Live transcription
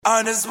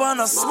I just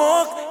wanna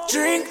smoke,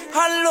 drink,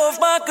 and love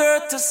my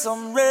girl to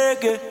some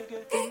reggae.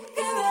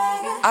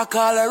 I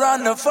call her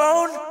on the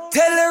phone,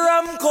 tell her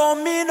I'm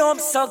coming up,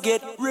 so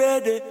get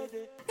ready.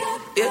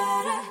 Yeah.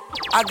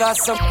 I got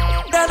some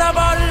and a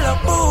bottle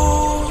of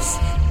booze.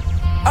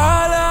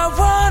 All I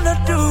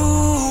wanna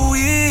do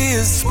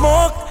is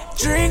smoke,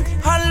 drink,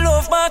 and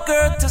love my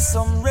girl to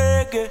some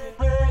reggae.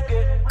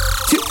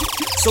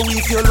 So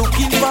if you're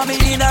looking for me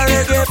in a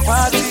reggae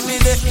party, me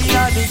left me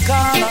at the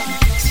corner.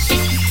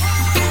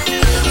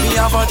 Me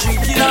have a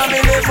drink in a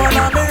me left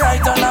and me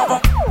right and have a.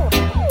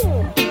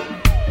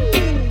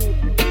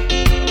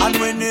 And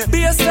when the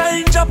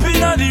bassline drop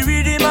in a the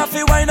rhythm, I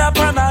feel wind up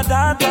and a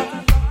dance.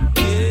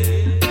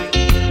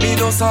 Me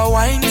just a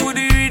wine to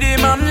the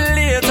rhythm and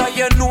later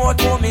you know what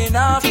coming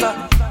after.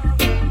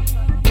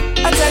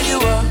 I tell you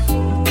what,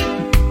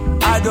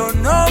 I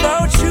don't know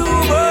about you,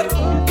 but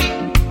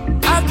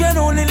I can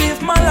only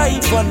live my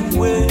life one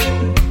way.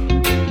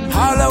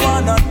 All I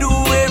wanna do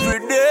every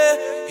day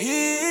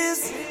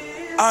is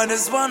I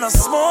just wanna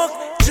smoke,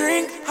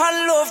 drink,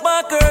 and love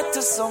my girl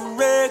to some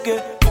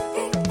reggae.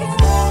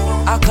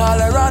 I call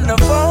her on the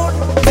phone,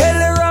 tell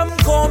her I'm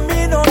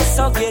coming on,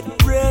 so get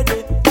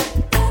ready.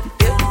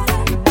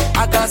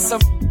 I got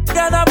some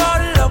and a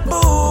bottle of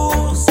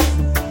booze.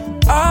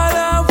 All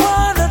I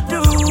wanna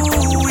do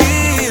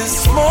is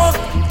smoke,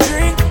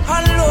 drink,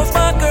 and love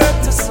my girl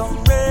to some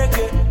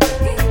reggae.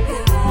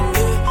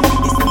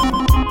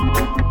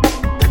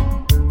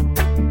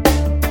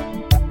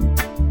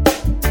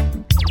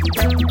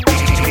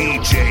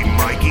 DJ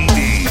Mikey D,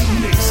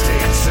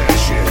 mixtape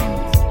session.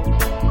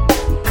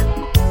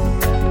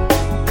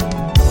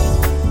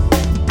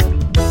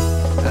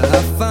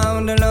 I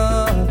found a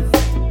love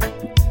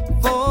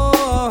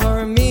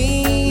for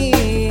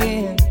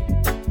me.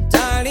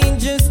 Darling,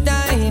 just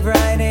dive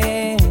right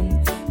in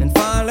and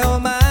follow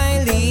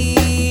my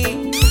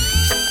lead.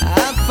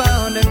 I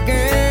found a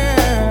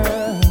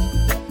girl,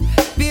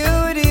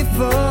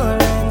 beautiful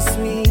and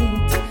sweet.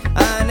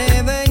 I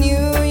never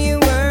knew you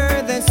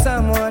were the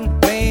someone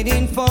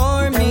waiting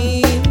for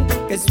me.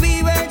 'Cause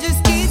we were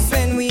just kids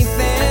when we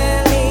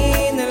fell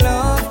in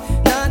love,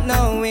 not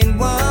knowing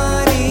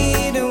what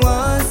it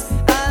was.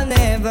 I'll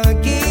never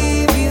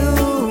give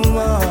you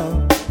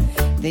up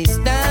this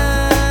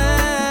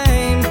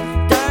time.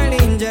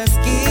 Darling, just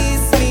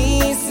kiss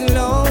me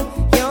slow.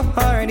 Your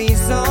heart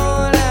is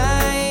all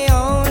I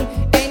own,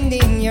 and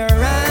in your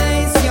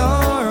eyes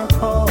you're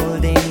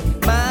holding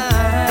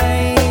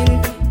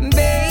mine.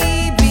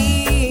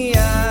 Baby,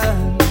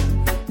 I'm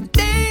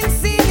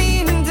dancing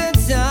in the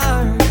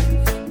dark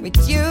with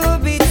you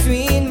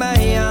between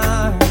my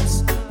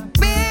arms,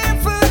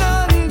 barefoot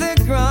on the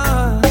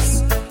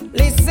grass,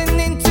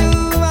 listening to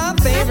our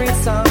favorite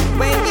song.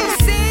 When you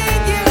said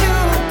you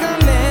look a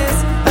mess,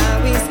 I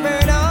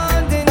whispered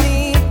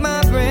underneath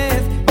my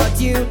breath, but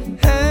you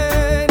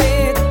heard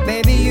it.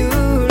 Baby, you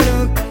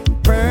look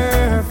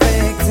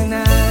perfect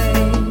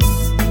tonight.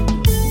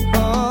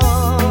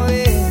 Oh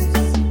yes.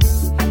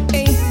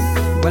 Hey.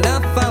 Well, I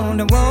found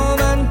a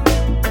woman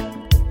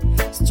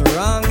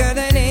stronger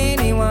than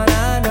anyone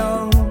I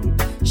know.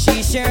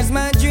 She shares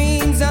my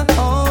dreams. I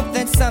hope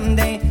that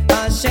someday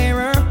I'll share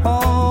her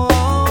home.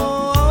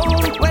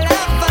 Well,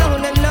 I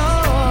found a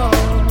love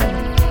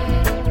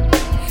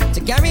to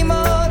carry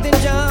more than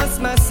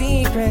just my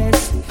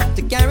secrets,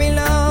 to carry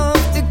love,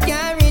 to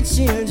carry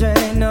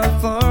children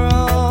of our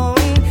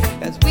own.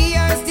 'Cause we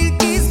are still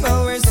kids, but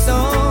we're so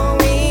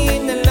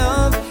in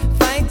love,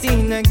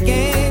 fighting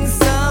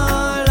against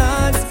all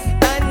odds.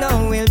 I know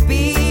we'll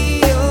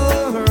be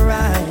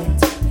alright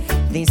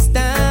this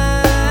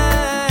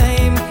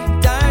time.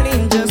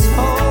 Darling, just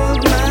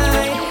hold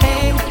my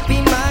hand, be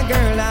my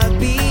girl, I'll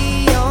be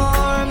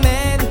your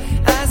man.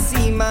 I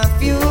see my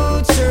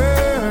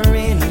future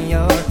in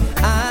your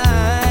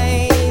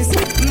eyes,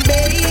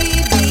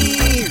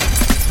 baby.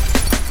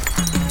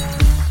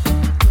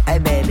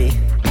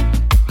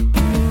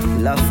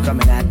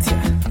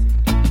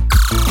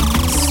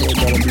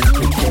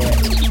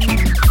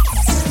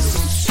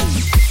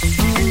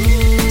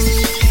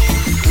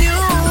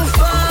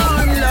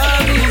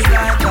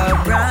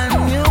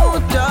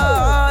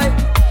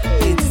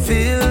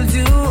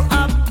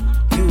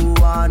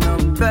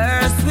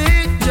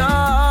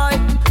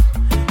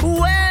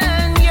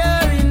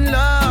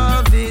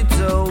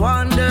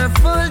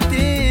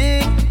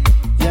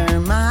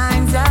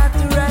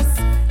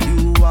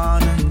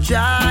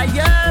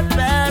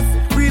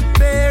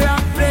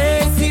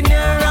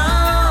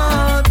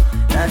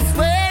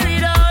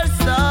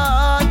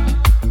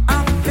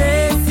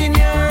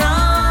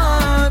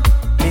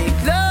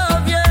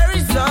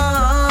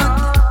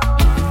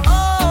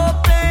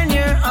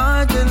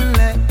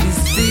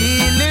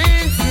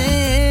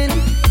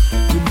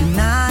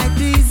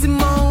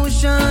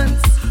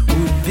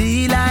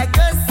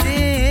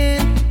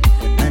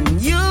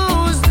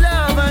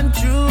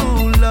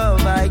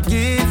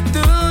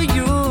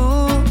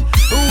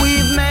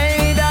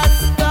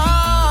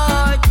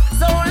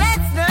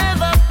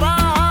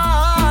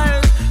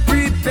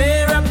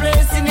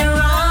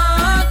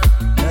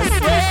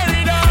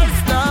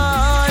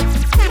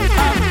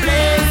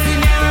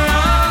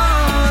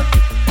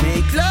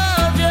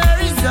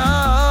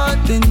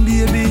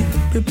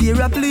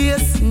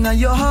 in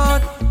your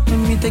heart. Let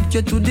me take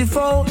you to the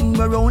fountain,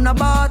 we're round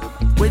about.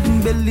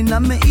 Wedding bell in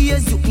my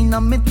ears, you in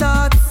my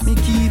thoughts. Me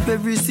keep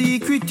every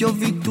secret, your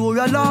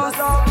Victoria lost.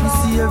 Me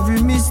see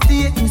every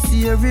mistake, me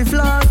see every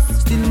flaw.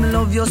 Still me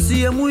love you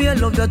same way, I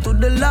love you to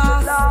the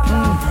last.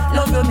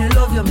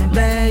 Love you, me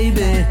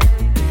baby.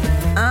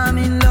 I'm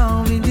in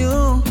love with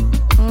you.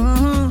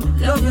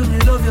 Love you, me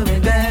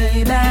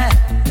baby.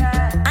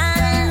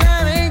 I'm in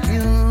love with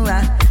you.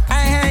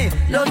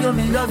 Love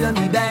you,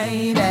 me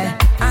baby.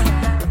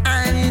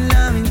 I'm in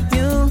love with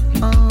you.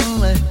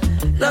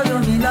 Love you,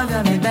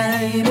 me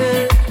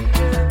baby.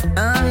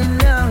 I'm in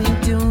love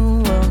with you.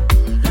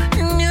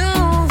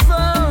 New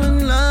phone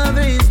love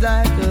is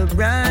like a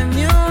brand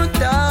new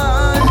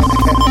thought.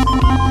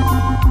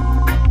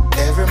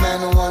 Every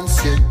man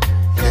wants you,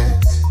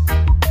 yes,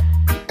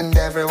 and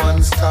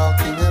everyone's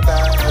talking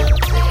about it.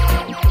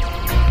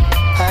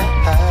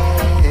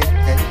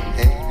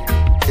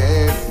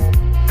 Yes,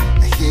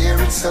 I hear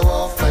it so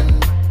often,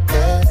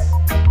 yes.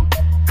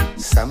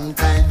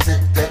 Sometimes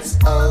it gets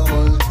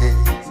old, yes.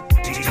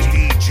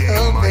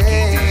 Oh,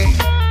 baby.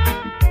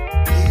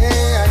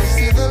 Yeah, I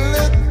see the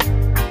look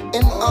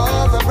in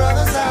all the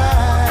brothers'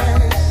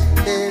 eyes,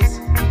 yes,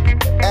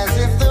 as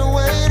if they're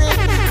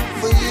waiting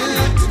for you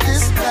to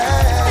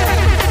display.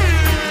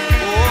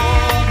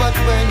 Oh, but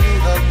when you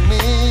hug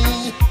me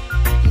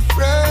in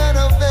front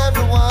of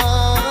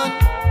everyone,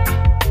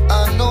 I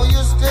know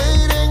you're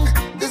stating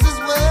this is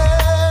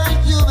where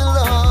you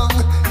belong.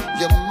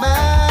 You're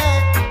my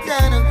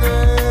kind of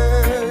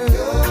girl.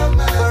 You're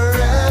my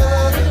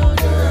forever.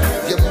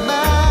 You're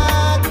my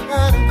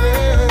kind of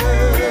girl.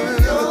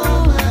 You're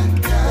my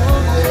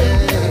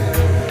kind of girl.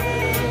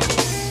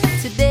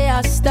 Today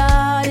I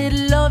started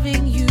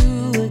loving you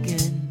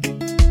again.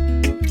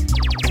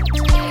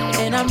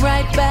 And I'm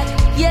right back,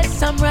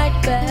 yes, I'm right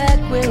back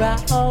where I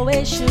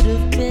always should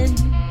have been.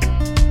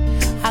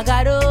 I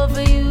got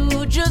over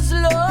you just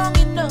long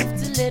enough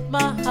to let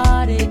my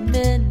heartache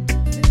mend.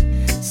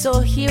 So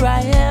here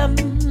I am,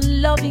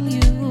 loving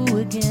you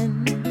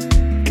again.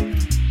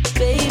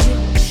 Baby,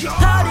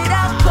 how did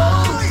I go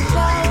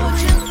without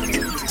you?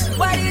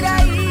 Why did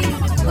I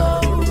even go?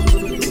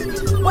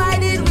 Why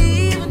did we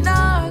even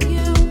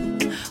argue?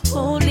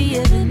 Only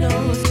heaven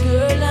knows,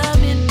 girl,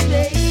 I'm in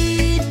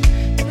pain,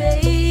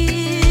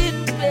 pain,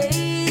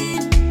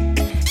 pain.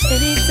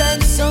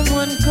 Anytime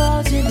someone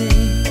calls your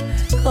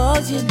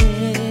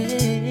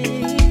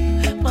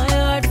name, my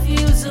heart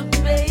feels a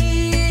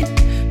pain,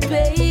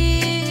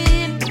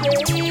 pain,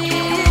 pain.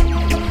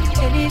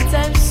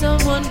 Anytime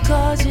someone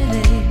calls your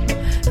name,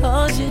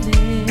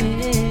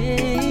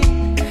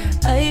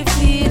 I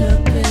feel a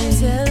pain.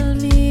 Tell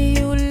me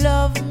you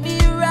love me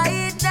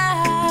right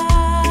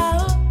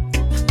now,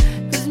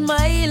 'cause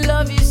my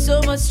love is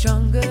so much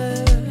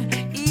stronger.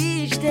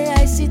 Each day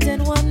I sit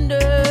and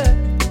wonder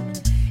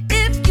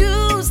if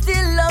you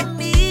still love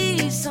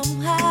me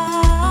somehow.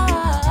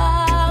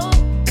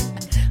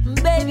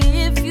 Baby,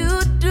 if you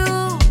do,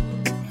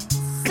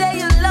 say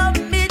you love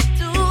me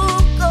too.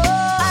 Go.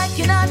 I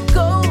cannot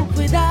go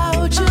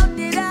without you.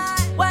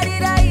 Why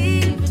did I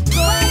even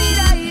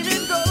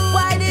go?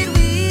 Why did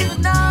we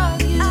even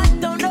argue? I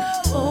don't know.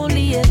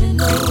 Only heaven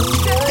knows.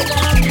 Girl,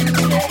 I'm in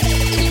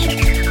pain,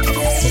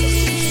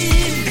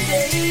 pain,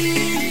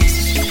 pain.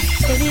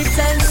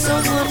 Anytime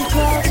someone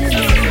calls your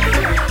name,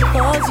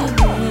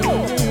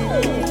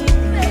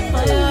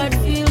 my heart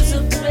feels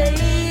a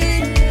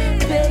pain,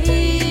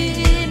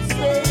 pain,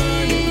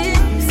 pain.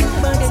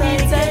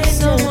 Anytime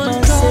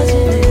someone calls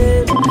your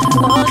name,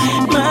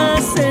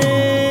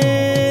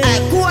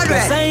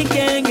 Cause I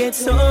can't get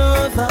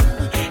over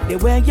the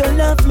way you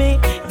love me,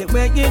 the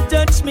way you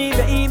touch me,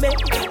 baby.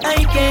 I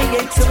can't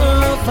get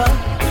over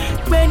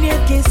when you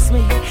kiss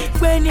me,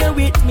 when you're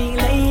with me,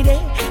 lady.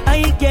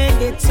 I can't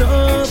get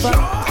over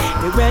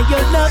the way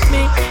you love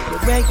me, the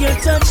way you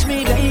touch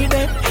me,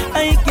 baby.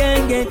 I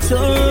can't get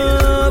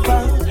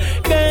over.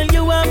 Girl,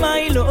 you are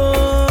my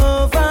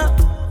lover,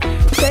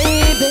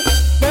 baby.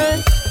 Girl,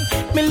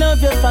 me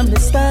love you from the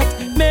start.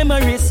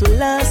 Memories will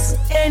last.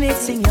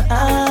 Anything you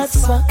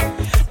ask for,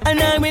 and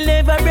I will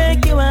never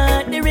break you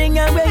heart. The ring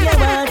and where you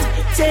want,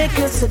 take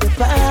you to the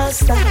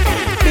past.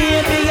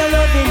 Baby, your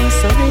loving is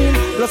so real.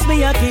 Plus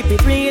me, I keep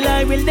it real.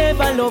 I will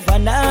never love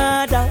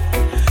another.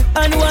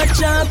 And what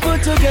you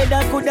put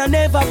together could I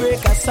never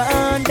break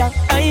asunder.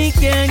 I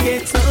can't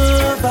get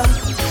over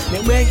the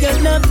way you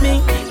love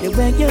me, the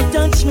way you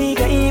touch me,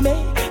 baby.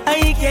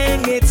 I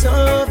can't get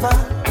over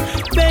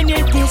when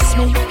you kiss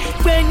me,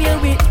 when you're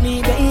with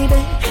me,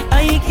 baby.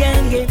 I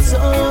can't get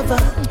over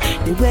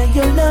the way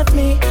you love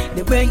me,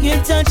 the way you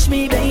touch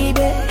me,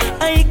 baby.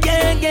 I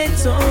can't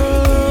get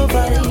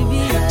over,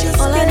 baby. Just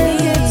all I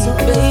need is a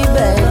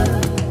baby.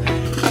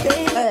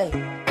 Hey,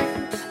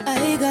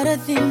 I got a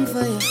thing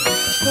for you.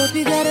 Hope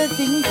you got a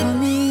thing for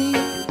me.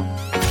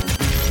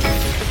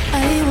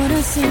 I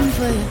wanna sing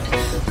for you.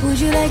 Would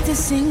you like to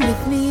sing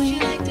with me?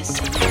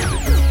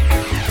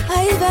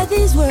 I've had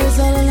these words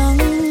all along.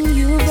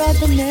 You brought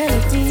the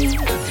melody.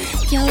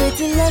 Can't wait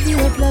to love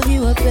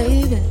you up,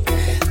 baby.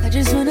 I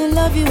just wanna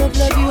love you up,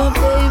 baby.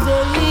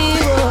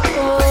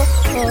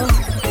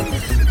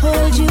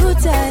 Hold you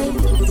tight,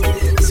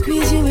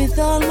 squeeze you with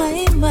all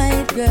my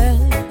might, girl.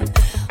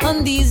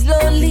 On these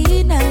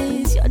lonely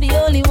nights, you're the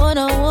only one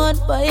I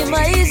want by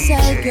my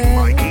side,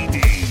 girl.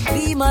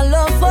 Be my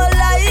love for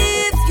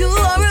life. You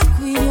are a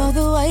queen, you're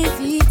the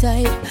wifey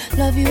type.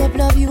 Love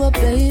you up,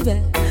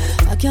 baby.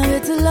 I can't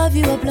wait to love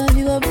you up,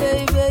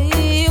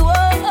 baby.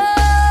 Whoa.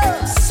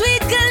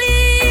 Sweet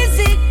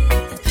Khaleesi,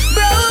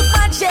 broke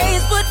my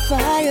chains, put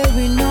fire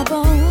in my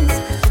bones.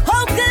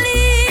 Oh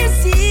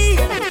Khaleesi,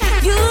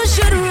 you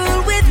should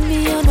rule with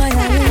me on my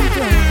iron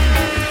throne.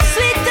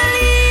 Sweet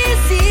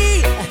Khaleesi,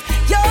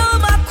 you're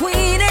my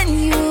queen and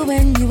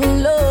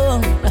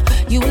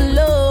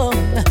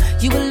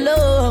you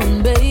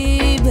alone,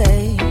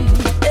 baby.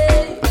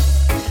 Hey,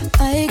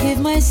 I give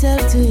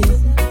myself to you.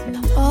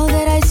 All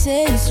that I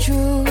say is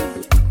true,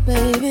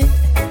 baby.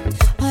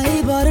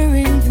 I bought a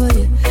ring for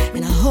you,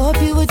 and I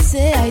hope you would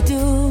say I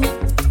do,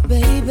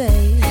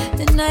 baby.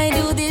 And I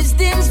do these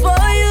things for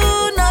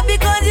you, not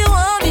because you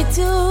want me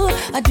to.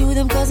 I do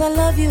them cause I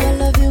love you,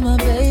 my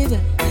baby.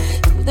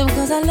 Do them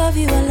cause I love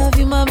you,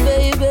 my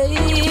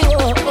baby.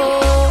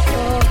 Oh.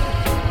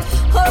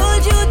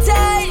 Hold you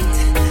tight,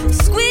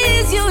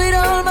 squeeze you with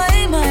all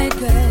my might,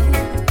 girl.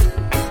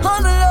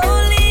 On the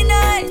lonely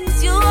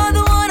nights, you are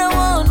the one I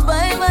want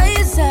by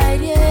my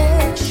side,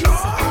 yeah.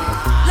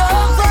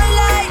 Love for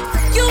life,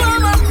 you are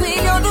my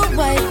queen, you're the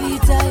wifey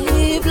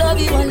type. Love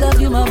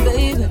you, my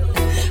baby.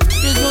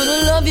 Just wanna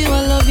love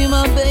you,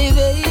 my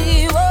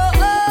baby.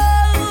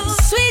 Oh,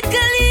 sweet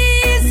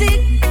Khaleesi,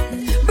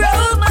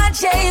 broke my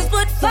chains,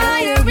 put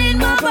fire in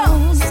my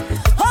bones.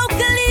 Oh,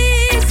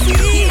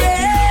 Khaleesi,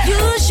 yeah. You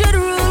should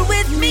rule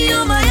with me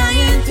on my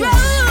iron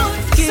throne.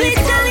 Sweet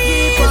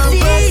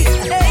Khaleesi,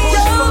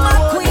 you're my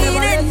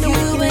queen and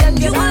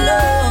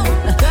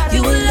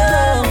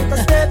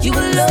you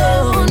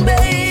alone,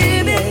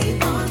 baby.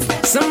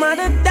 Some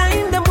other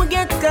time them we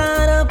get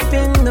caught up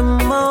in the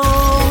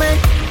moment.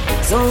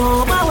 So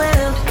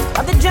overwhelmed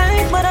of the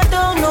drive, but I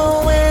don't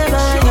know where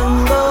I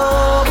am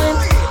going.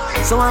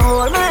 So I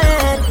hold my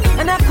head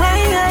and I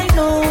cry, I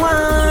don't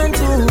want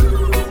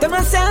to. Tell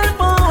myself,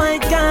 oh, I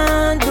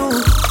can't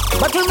do.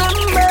 But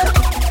remember,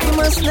 you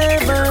must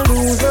never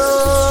lose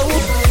hope.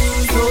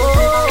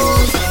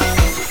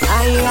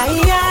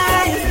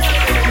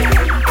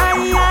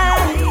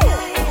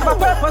 Have a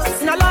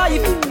purpose in a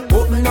life.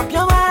 Open up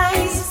your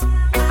eyes,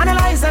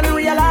 analyze and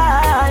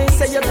realize.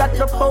 Say you got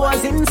the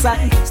powers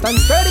inside. Stand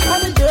sturdy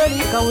on the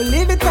journey. Can we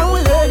live it and we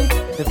learn it?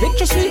 The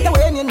victory sweet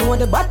when you know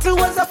the battle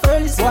was the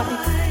first one.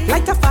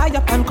 Light a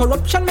fire and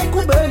corruption make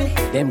we burn it.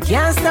 Them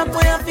can't stop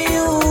where for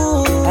you.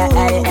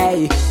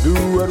 Hey. The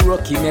road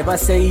rocky never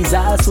says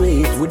I'll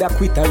sweet. Would I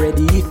quit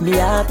already if me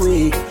heart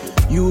wait?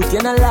 You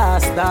can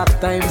last, dark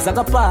times I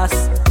go pass.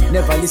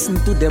 Never listen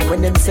to them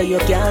when them say you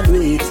can't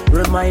do it.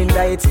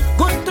 Reminder it's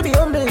good to be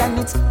humble and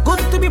it's good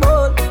to be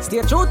bold.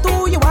 Stay true to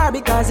who you are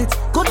because it's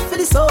good for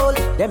the soul.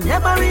 Them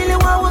never really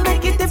want to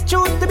make it if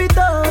truth to be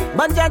done.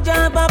 But Jaja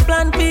have a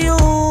plan for you.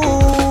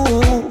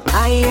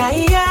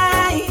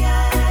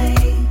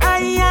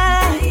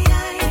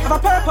 Have a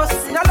purpose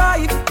in your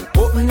life.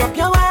 Open up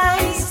your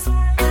eyes,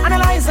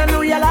 analyze and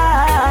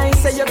realize.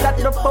 Say you got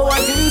the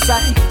powers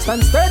inside.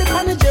 Stand sturdy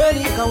on the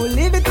journey. Can we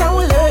live it and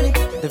we learn it?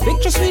 The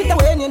victory sweet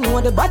when you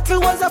know the battle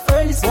was the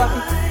first one.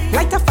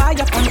 Light a fire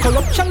and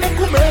corruption make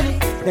we burn it.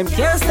 Them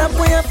can't stop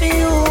where for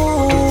you.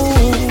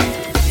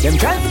 Them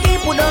try to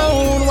keep we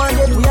down. One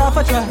day we have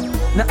a try.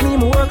 Not me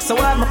work so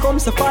hard, me come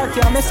so far,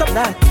 can't mess up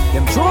that.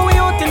 Them throw we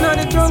out in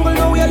the jungle,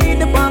 now we lead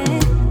the pack.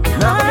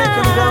 Now we make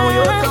them down, we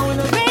out down.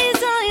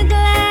 Raise all your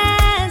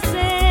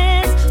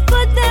glasses,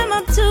 put them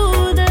up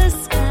to the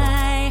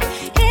sky.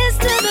 Here's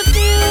to the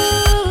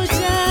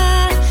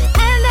future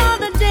and all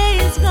the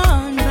days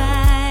gone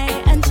by.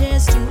 And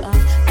cheers to a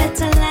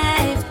better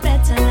life,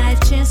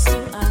 cheers to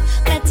a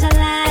better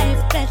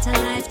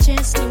life,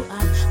 cheers to a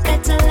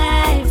better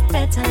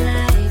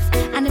life,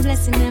 and the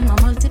blessing them are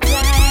multiply.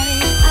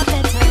 A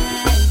better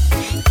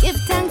life. Give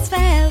thanks for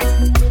health,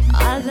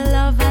 all the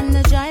love and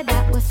the joy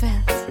that we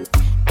felt.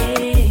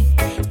 Hey,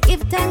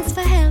 give thanks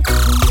for help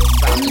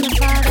from the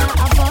Father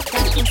above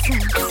that we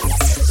sent.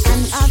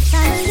 And our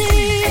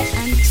family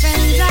and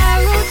friends are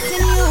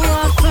rooting you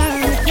up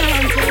firm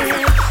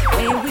planted,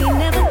 where we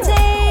never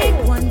take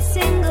one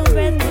single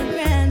breath for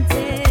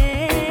granted.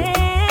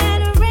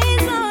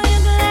 Raise all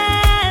your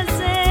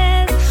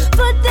glasses,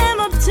 put them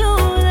up to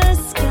the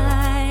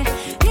sky.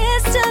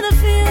 Here's to the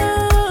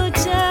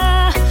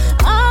future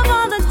of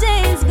all the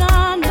days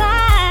gone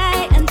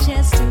by, and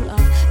cheers to a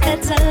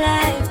better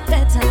life,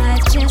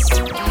 cheers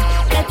to a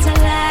better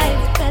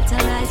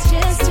life,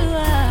 cheers to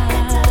a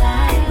better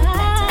life,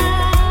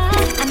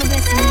 and the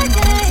blessing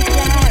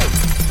multiply.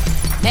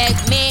 Make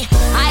me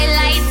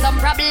highlight some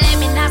problem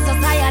in our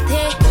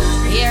society.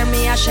 Hear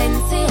me a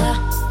shensia.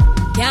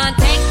 Can't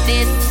take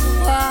this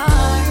war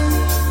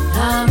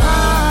no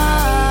more.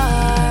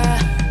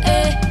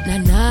 Na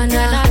na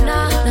na na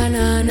na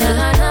na na na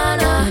na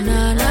na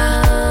na na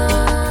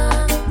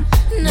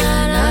na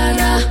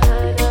na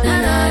na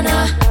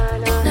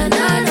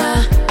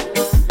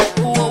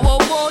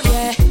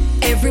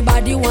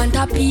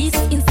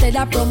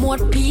I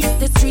promote peace,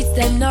 the streets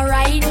them no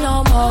right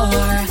no more.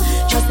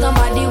 Trust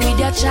nobody with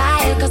your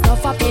child, cause no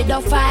for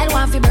pedophile.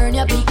 Want to burn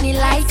your picnic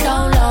lights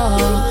down low.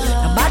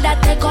 Nobody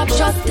take up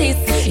justice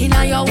in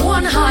your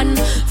own hand.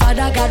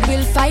 Father God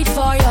will fight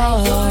for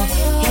you.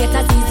 It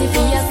as easy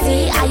for you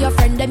see, how your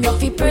friend them you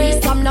fi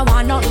pray. Some no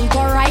want nothing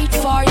go right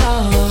for you.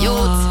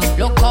 Youth,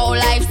 look how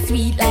life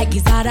sweet like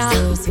his other.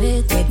 So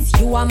sweet, it's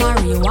you and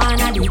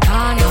marijuana the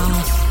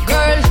corner.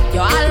 Girl, you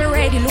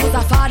already lose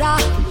a father.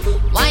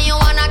 Why you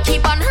wanna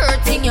keep on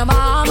hurting your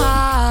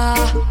mama?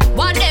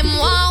 What them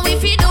want we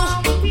fi do?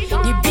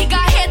 The bigger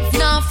heads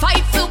now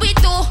fight for we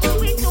do.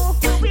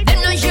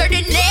 Them no hear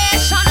the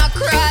nation a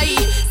cry.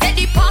 Say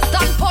the past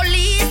and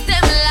police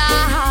them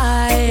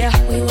lie.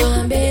 We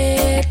want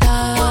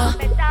better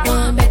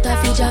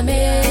for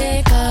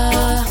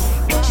Jamaica.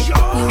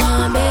 We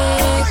want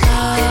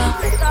better,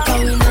 but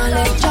we not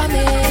let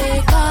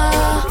Jamaica.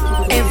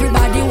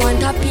 Everybody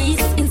want a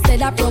peace.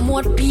 Instead of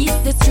promote peace,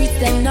 the streets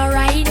them no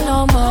right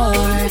no more.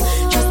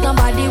 Trust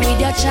nobody with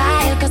your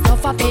child, cause no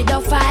for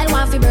pedophile.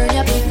 Want to burn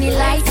your picnic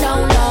lights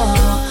down low.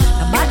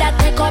 Nobody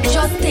take up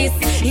justice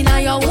in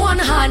your own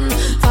hand.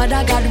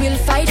 Father God will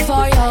fight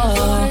for you.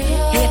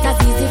 It as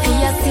easy for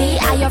you see,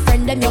 how your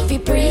friend them you fi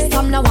pray.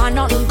 Some no want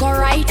nothing go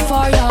right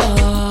for you.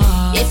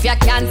 If you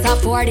can't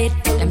afford it,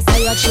 them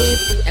say you're cheap.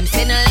 Them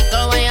say no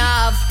little when you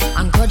have,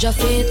 and cut your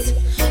feet.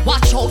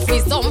 Watch out for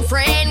some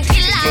friend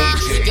killer.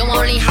 You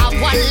only have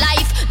one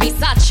life. Me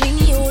searching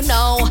you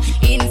now.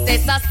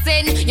 Incest a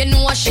sin. You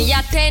know she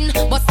a 10,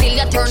 but still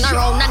you turn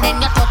around and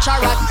then you touch her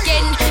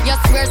again. You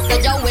swear say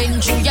you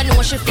went through. You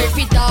know she fear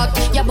fi talk.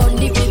 You burn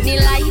the kidney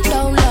light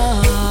down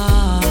low.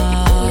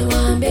 We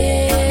want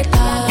better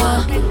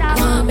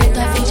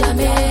for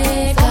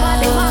Jamaica.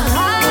 We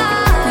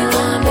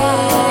want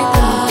better.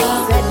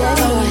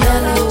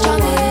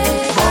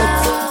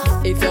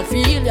 If you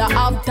feel you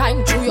have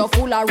time to your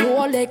full of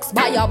Rolex,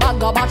 buy a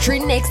bag of battery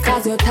next,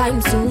 cause your time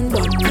soon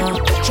done now.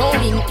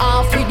 Showing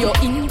off with your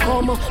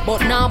income,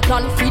 but now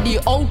plan for the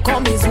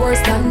outcome is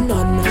worse than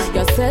none.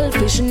 Your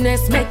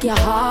selfishness make your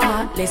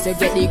heartless. You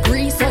get the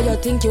grease so you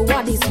think you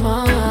are the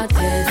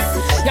smartest.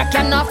 You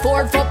can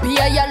afford for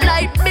pay your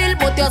light bill,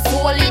 but your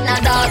soul in a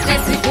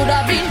darkness. It could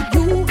have been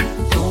you.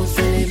 Don't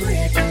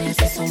celebrate when you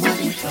see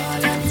somebody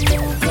fall and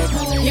you.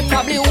 It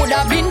probably would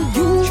have been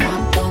you.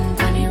 Drop down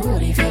on the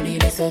road if you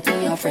did listen to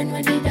your friend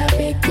when did I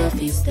beg your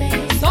fist stay.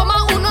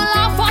 Someone who no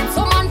laugh at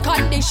someone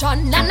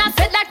condition, and I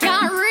said that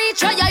can't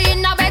reach or you're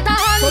in a better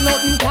hand. So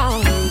nothing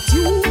can hurt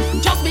you,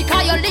 just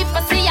because you live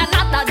for see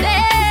another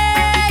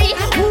day.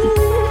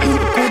 Ooh,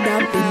 it could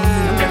have been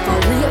you. For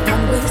real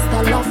and waste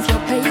all of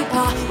your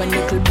paper when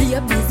little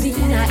baby's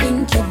in a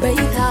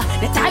incubator.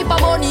 The type of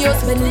money you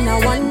spend in a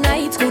one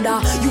night could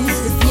have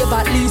used to save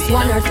at least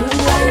 1 or 2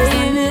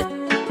 hours.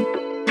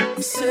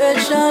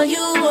 Search all you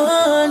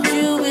want,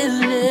 you will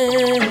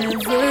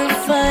never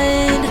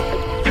find a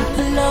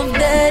love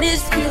that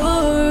is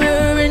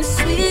purer and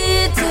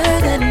sweeter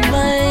than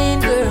mine,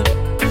 girl.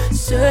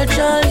 Search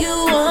all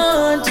you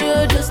want,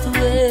 you're just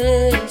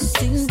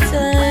wasting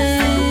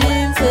time.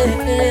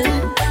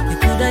 You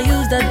could have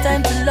used that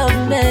time to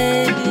love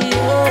me,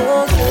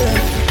 oh girl.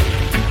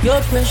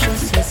 You're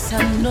precious, yes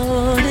I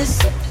know this.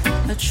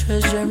 A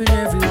treasure in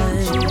every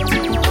way.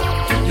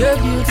 Your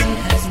beauty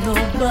has no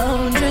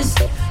boundaries,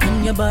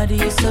 and your body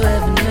is so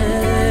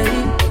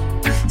heavenly.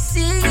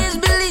 Seeing is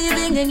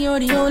believing, and you're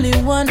the only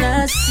one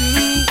I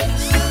see.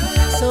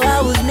 So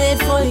I was made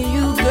for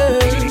you,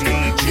 girl.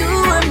 You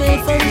were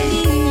made for me.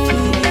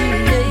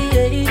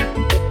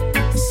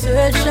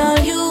 Search all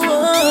you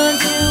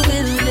want, you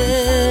will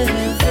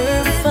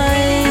never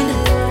find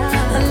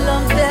a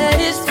love that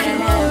is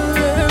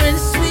pure and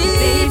sweet.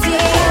 Baby,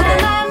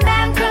 you're my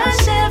man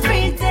crush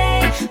every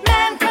day,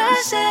 man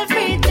crush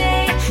every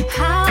day.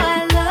 How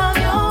I love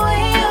your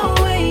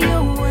way,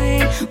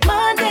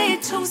 Monday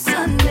to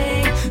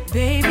Sunday.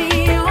 Baby,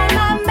 you're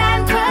my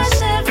man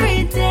crush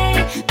every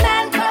day,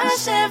 man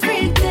crush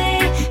every day.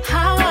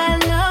 How I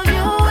love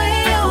your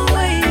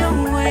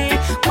way,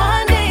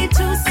 Monday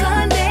to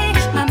Sunday.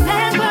 My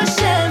man crush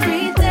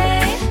every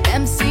day.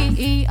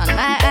 MCE on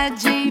my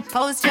IG,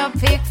 post your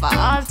pic for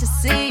all to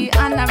see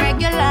on a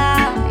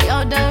regular.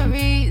 You're the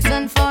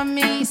reason for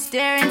me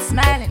staring,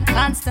 smiling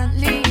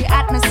constantly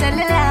at my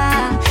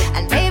cellular.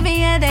 And baby,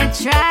 yeah, they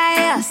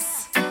try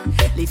us,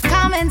 leave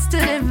comments to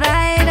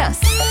divide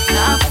us.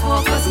 No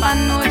focus, but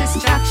no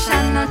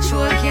distraction. No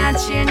troll can't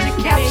change the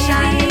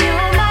caption. Baby,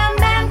 you're my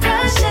man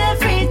crush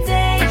every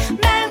day,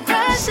 man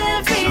crush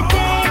every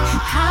day.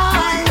 How I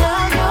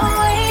love your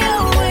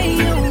way,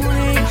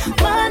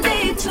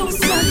 Monday to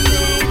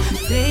Sunday.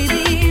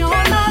 Baby,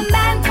 you're my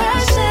man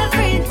crush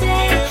every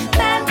day,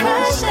 man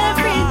crush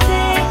every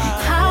day.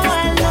 How I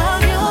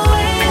love your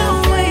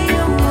way,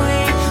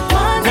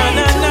 Monday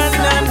to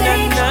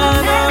Sunday.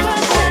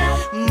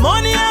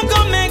 Money I'm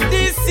gonna make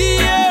this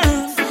year,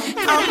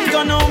 I'm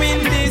gonna win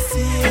this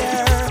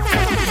year.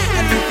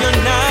 And if you're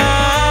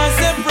not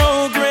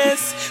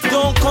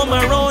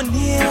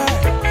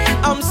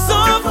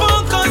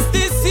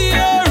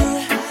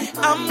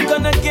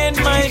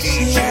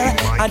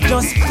I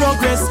just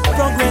progress.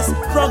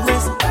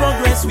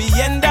 We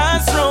end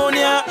us round,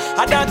 yeah.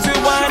 I that we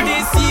want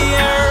this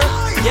year.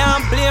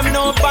 Can't blame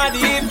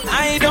nobody if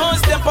I don't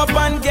step up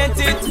and get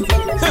it.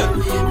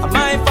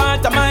 My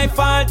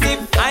fault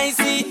if I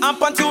see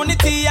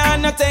opportunity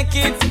and I take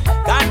it.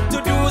 Got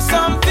to do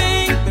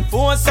something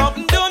before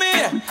something do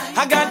me.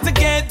 I got to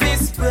get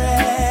this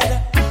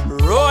bread.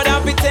 Road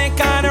up we take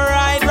on a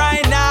ride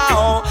right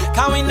now.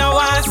 Can we no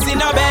one see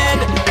no bed?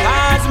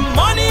 Cause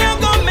money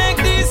I'm gonna make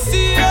this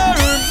year.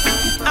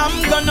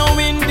 I'm gonna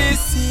win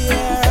this year.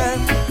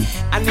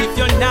 And if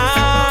you're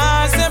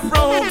not say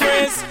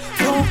progress,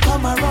 don't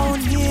come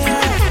around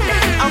here.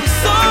 I'm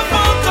so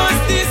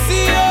focused this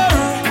year.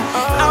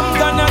 I'm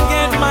gonna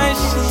get my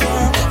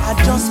share. I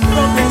just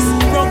progress.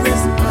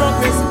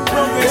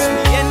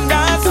 We end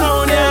us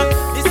round here.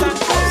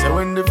 So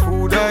when the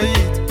food I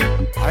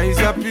eat, eyes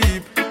a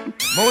peep,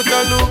 mouth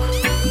a look,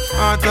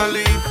 heart a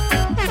leap,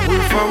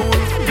 wolf a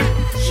wolf,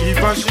 sheep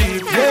a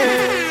sheep,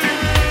 yeah.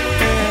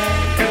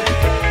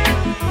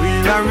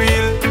 Real a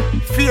real,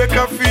 fake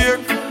a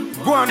fake.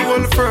 Go and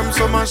hold firm,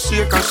 some a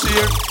shake.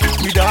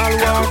 With all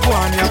walk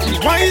one, you be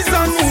wise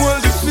and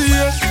hold the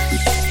faith.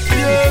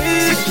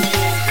 Yeah.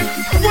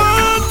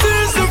 What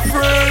is a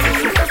friend?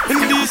 In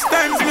these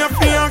times, me have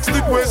to ask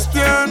the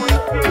question.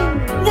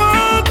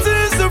 What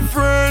is a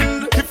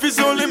friend? If it's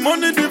only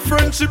money, the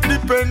friendship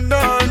depend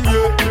on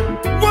you.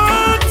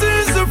 What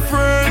is a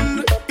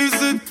friend? Is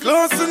it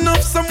close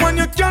enough? Someone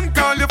you can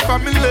call your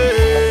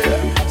family.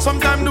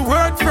 Sometimes the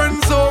word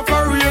friends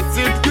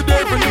overrated. You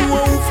never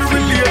know who to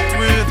relate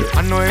with.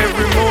 I know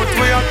every mouth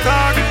where you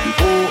talk.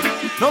 Oh,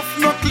 enough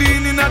not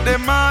clean in a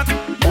them heart.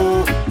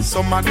 Oh,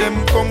 some of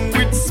them come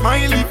with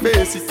smiley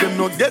faces. Them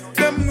no get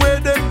them where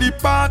them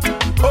depart.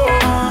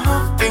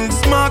 Oh, think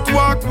smart,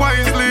 walk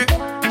wisely.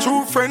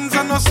 True friends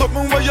are not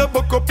something where you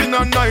buck up in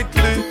a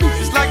nightly.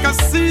 It's like a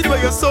seed where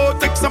you sow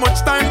takes so much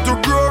time to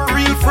grow.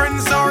 Real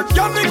friends are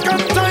organic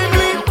and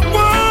timely.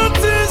 What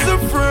is a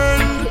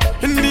friend?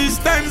 In these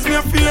times me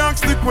have to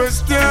ask the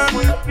question.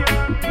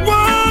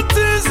 What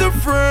is a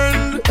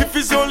friend? If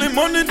it's only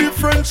money, the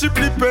friendship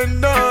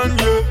depend on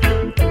you.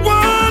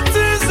 What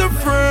is a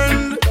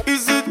friend?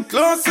 Is it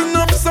close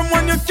enough?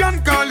 Someone you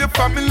can call your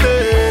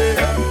family.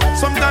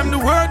 Sometimes the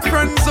word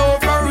friends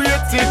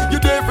overrated. You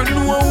never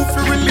know who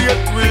to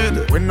relate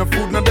with. When the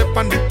food not up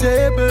on the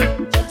table,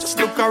 just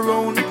look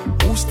around.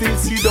 Who still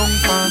see down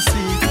and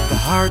see the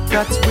heart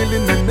that's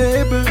willing and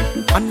able.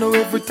 I know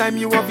every time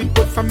you have it,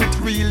 but from it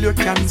real you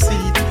can see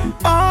it.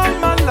 All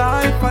my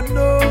life I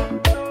know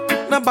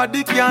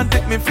nobody can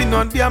take me for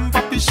no damn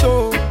papi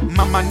show.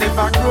 Mama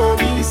never grow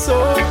me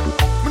so.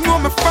 Me know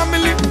my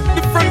family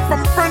different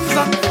from friends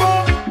and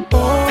foe.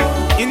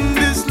 Oh, in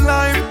this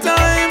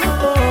lifetime,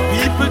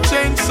 people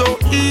change so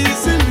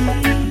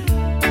easily.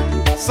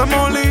 Some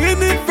only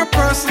in it for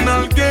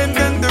personal gain,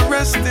 then the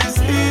rest is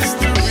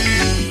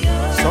history.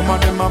 Some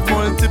of them have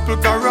multiple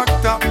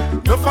character.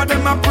 Enough of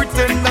them are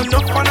pretend,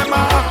 enough of them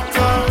are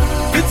actor.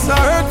 It's a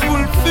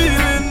hurtful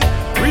feeling.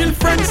 Real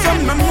friends,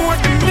 some them know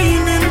the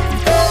meaning.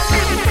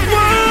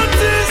 What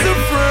is a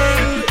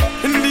friend?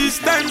 In these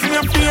times, me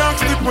have to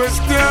ask the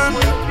question.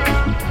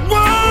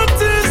 What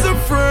is a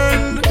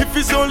friend? If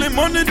it's only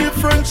money, the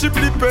friendship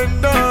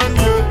depend on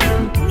you.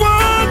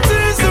 What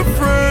is a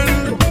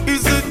friend?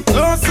 Is it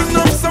close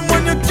enough?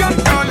 Someone you can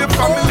call your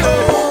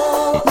family.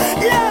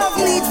 Love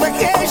needs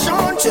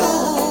vacation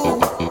too,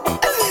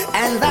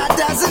 and that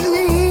doesn't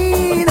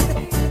mean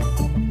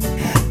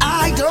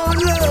I don't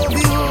love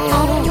you.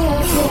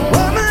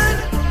 Woman,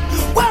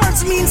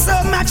 words mean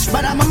so much,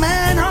 but I'm a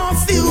man of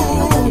few,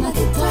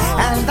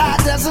 and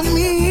that doesn't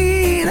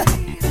mean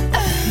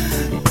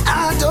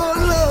I don't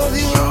love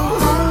you.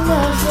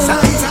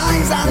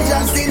 Sometimes I'm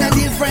just in a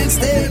different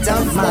state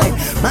of mind.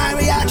 My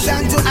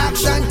reaction to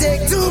action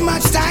take too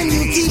much time.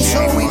 You keep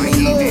showing me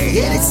love,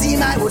 yet it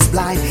seemed I was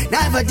blind.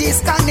 Never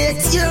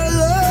disconnect your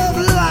love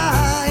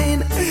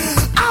line.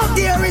 Out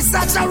there is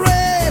such a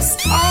race.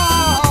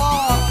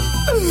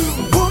 Oh,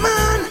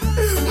 woman,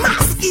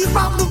 must keep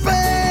up the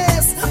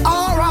pace.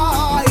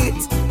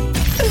 Alright,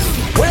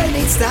 when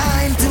it's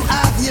time to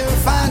have your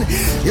fun,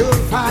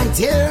 you'll find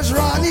tears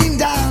running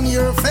down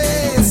your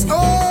face.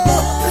 Oh,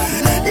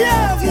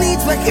 love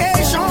needs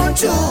vacation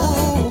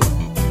too,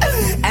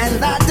 and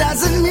that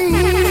doesn't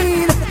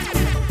mean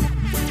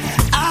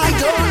I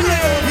don't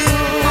love you.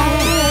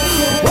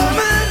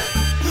 Woman,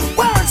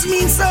 words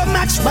mean so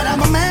much, but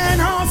I'm a man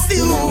of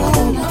few,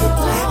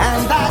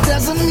 and that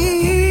doesn't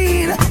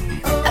mean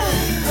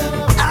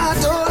I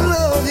don't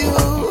love you.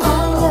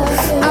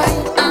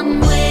 I'm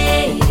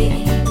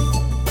waiting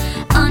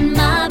on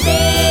my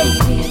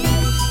baby.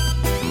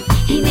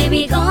 He may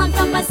be gone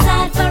from my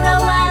side for a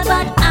while,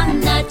 but I'm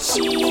not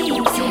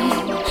cheating.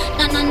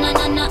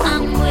 No,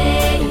 I'm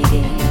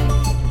waiting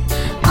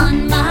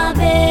on my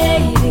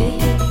baby.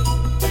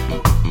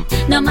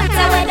 No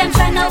matter what I'm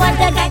trying, no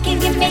other guy can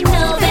give me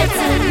no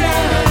better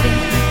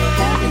loving.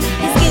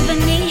 He's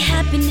giving me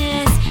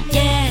happiness,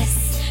 yes.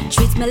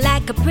 Treats me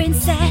like a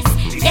princess,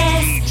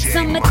 yes.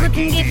 Some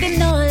couldn't give him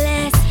no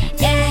less,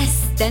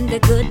 yes. Than the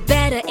good,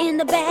 better in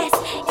the best.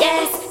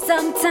 Yes,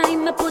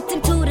 sometime I put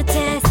him to the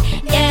test.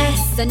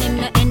 Yes, and him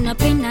not end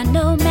up in a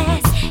no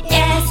mess.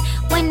 Yes,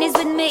 when he's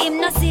with me, him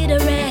not see the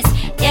rest.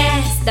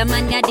 Yes, the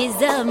man ya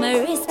deserve my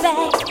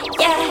respect.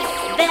 Yes,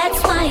 that's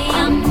why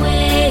I'm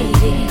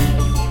waiting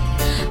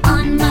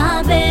on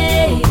my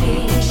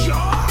baby.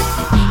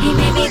 He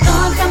may be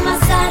gone from my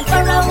side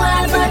for a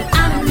while, but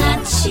I'm not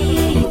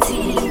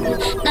cheating.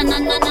 No, no,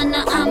 no, no,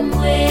 no, I'm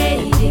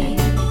waiting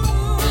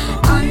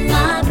on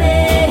my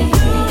baby.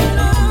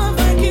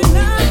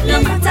 No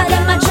matter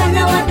them, I try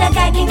no other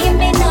guy can give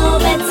me no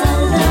better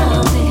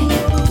loving.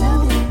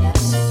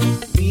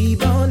 We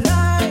won't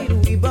lie,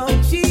 we won't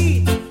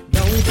cheat.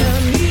 Don't tell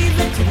me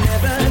that you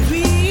never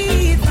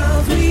agreed.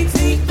 Vows we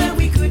take that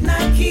we could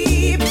not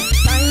keep.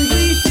 Times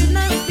we should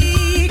not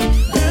speak.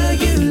 Girl,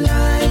 you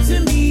lied to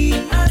me.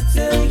 I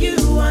tell you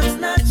what's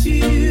not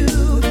you.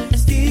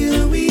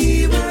 Still we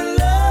were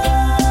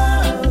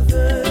lovers.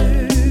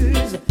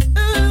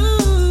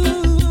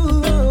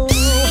 Ooh,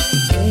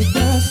 take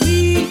the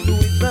sweet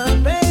with the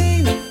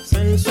pain.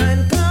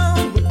 Sunshine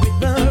come with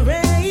the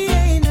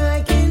rain. I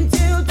can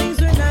tell things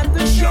were not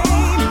the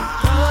same.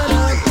 Caught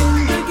up in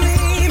the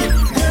game.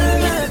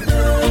 Girl, I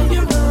done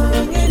you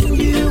wrong and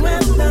you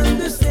have done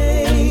the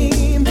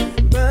same.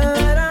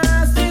 But I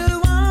still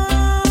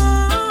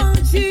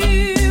want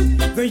you.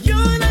 But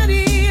you're not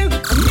here.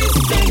 I'm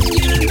missing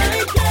you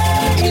like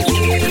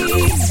crazy.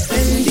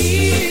 And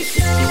it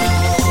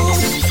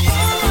shows.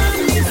 Oh, I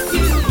miss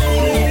you,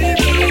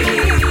 baby.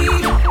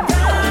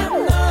 God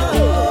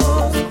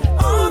knows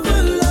all the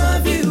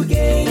love you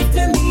gave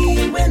to me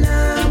when I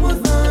was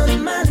on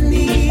my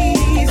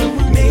knees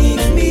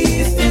makes me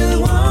still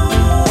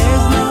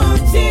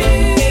want you.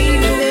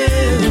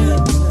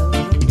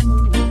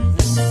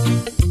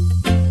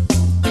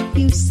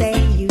 You say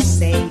you're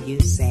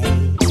better.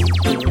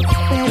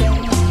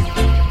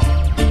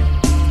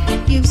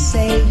 You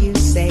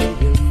say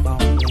you're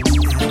falling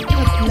out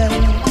of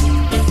love.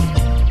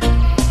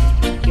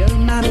 Your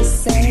mama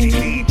say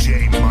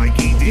DJ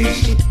Mikey D. you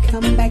should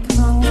come back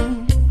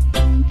home,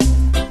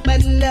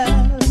 but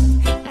love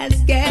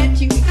has got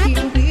you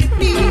here with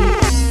me.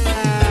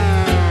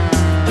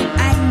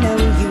 I know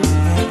you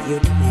have your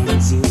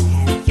plans, you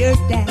have your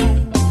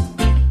doubts,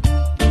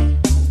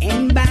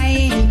 and by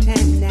any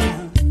time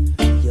now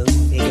you'll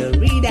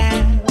figure it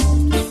out.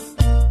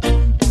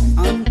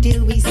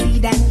 Until we see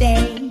that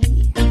day,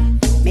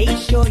 make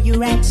sure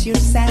you ask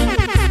yourself,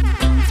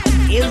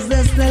 is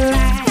this the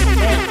life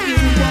that you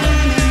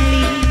wanna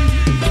lead?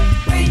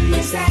 When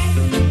you say,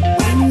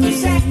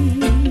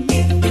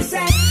 if you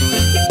say,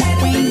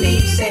 when they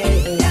say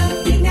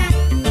love me not,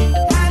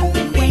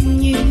 when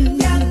you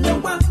love the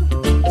one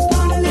who's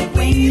gonna live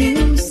when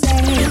you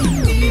say,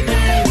 be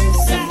by your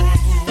side,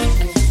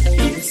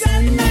 the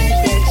sunlight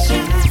that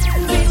shines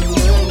in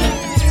your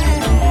eyes.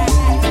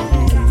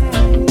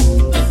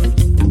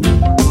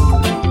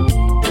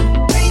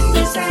 When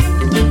you say,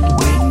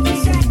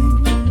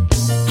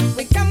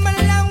 we come a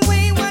long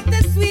way.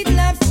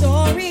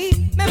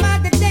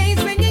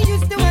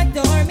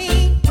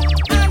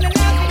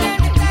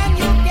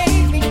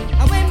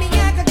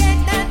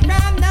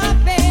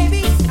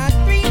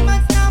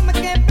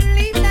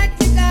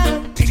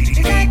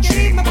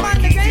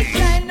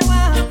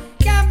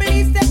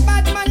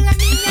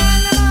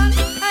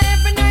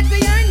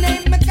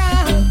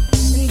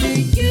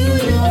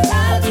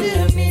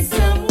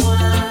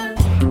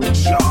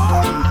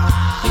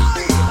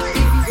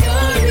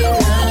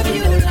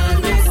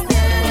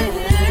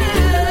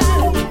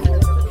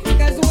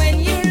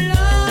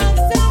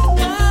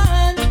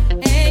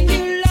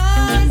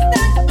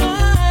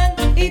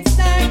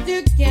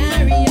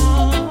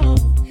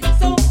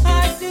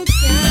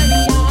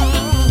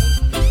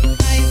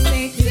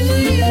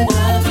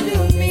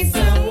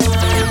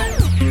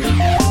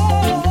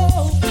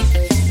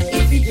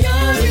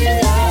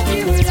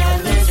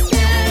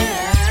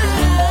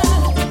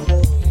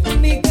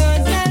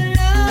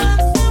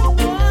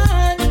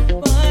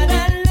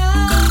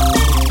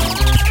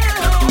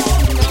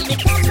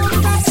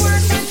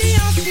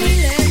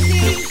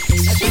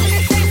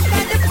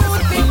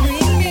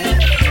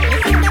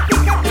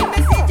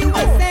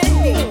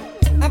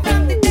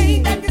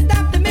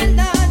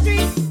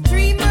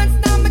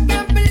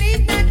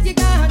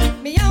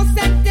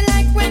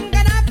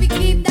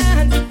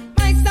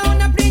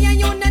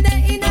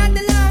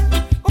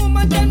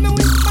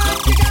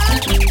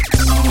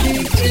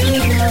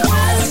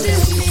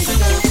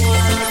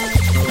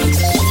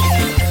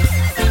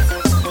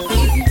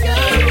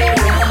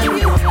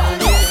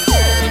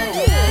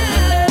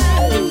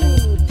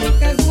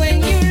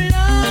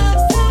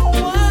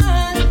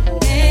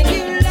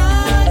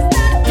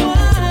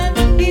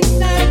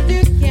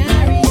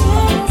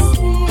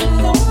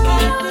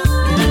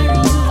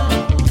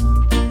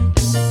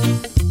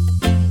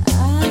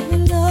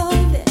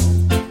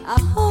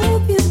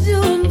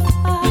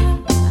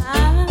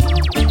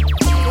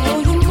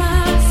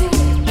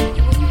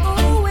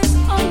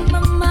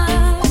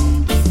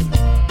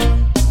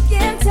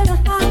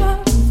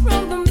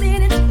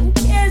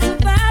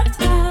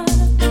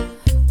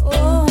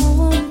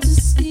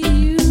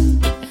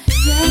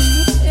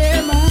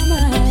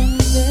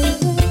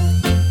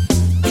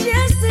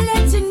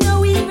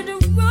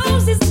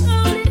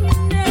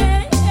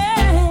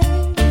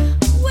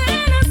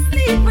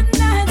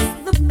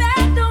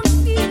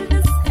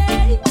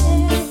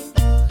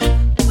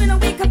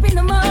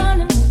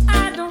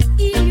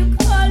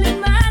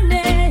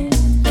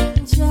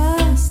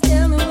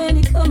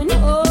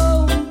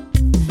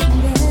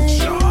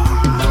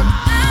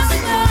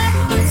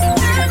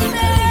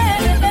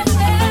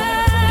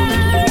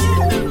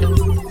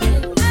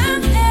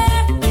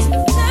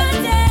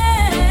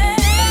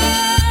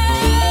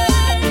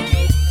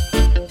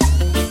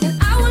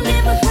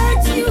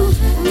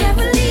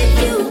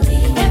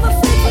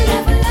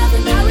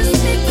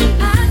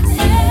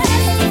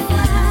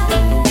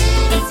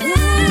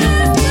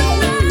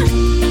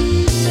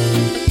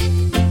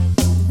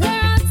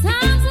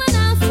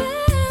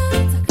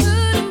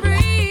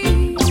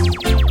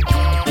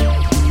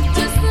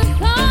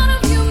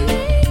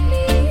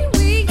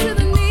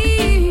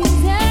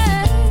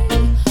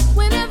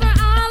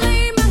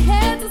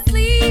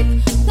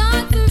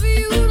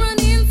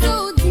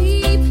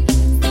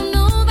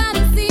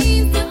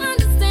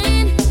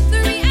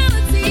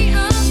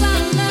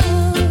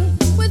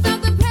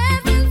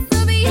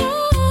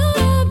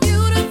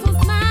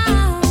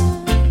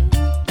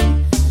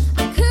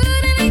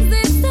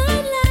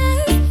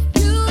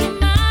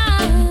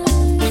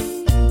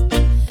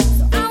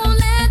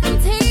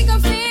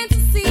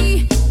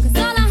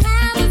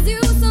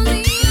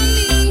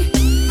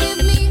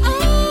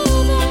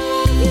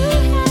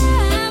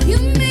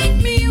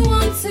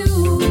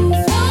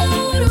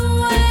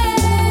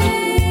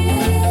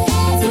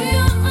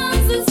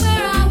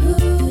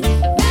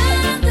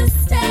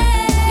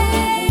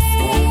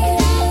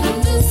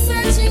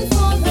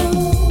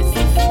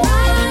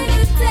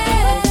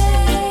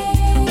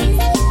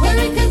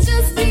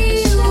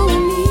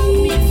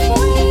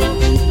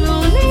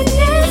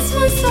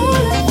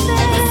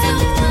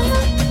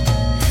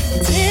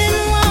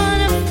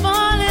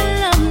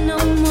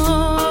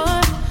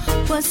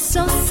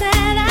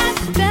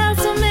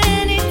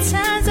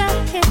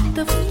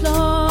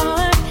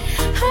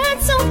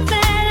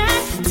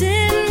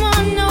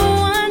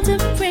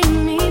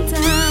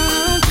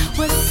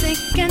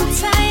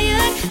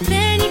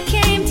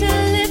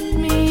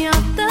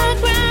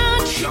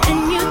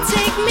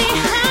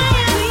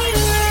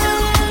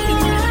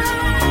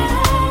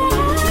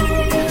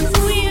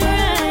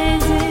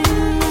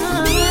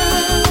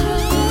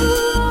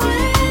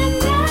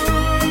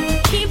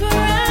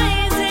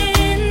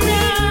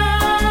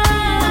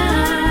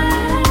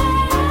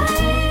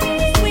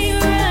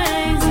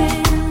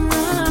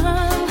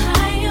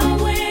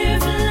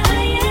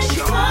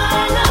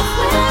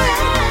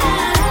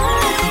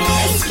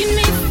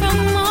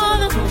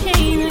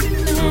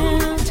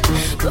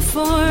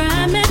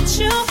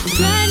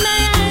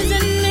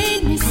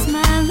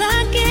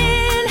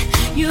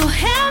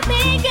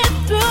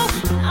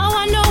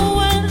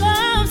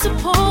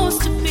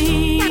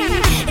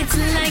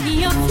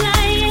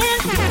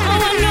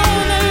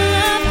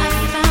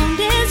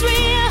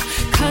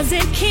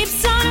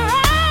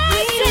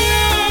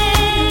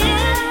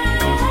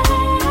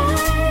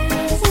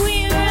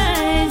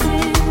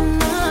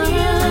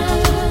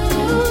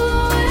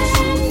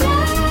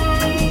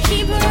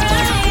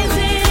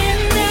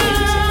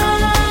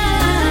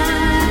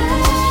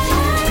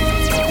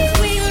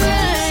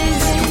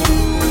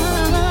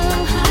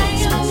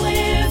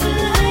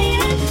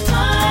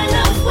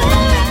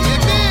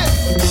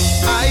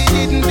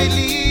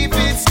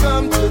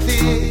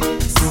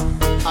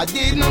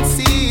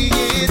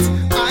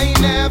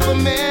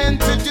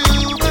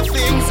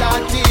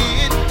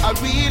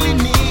 really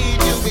need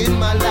you in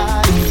my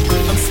life.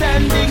 I'm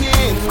standing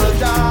in the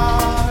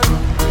dark,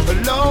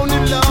 alone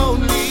and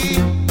lonely,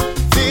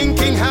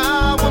 thinking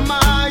how am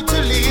I to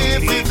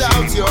live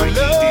without your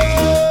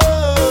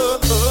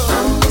love.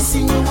 I'm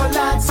missing you a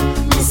lot,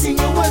 missing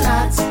you a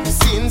lot.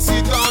 Since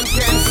you gone,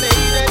 can't say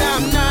that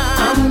I'm not.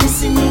 I'm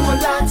missing you a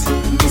lot,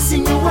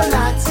 missing you a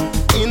lot.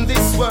 In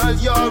this world,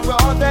 you're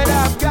all that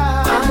I've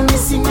got. I'm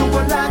missing you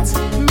a lot,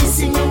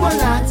 missing you a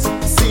lot.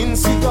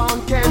 Since you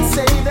gone, can't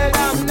say that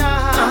I'm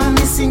not. I'm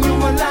missing you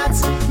a lot,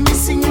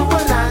 missing you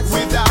a lot.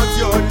 Without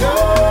your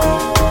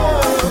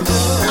love,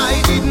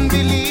 I didn't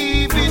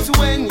believe it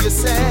when you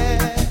said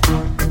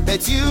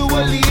that you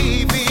were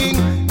leaving.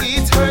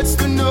 It hurts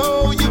to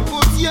know you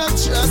put your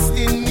trust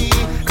in me,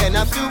 and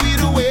I threw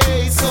it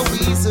away so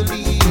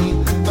easily.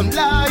 I'm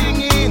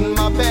lying in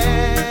my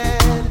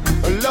bed,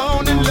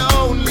 alone and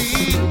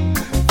lonely,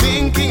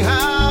 thinking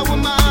how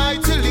am I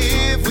to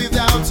live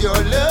without your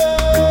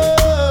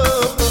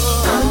love.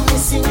 I'm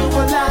missing you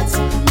a lot,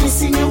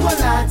 missing you a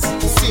lot.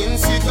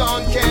 Since you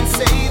gone, can't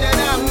say that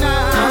I'm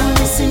not. I'm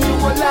missing you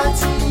a lot,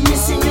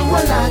 missing you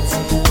a lot.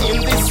 In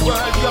this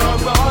world, you're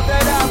all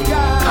that I've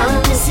got. I'm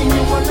missing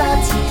you a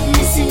lot,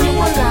 missing you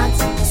a lot.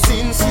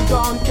 Since you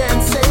gone,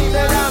 can't say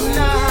that I'm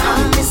not.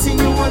 I'm missing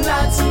you a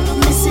lot,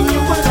 missing you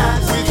a lot.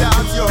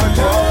 Without your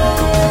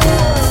love.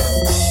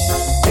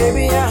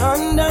 Baby, I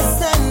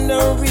understand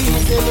the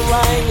reason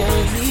why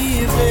you're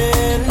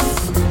leaving,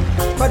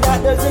 but that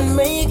doesn't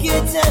make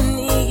it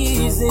any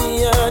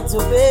easier to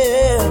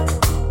bear.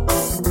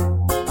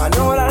 I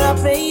know that I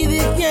played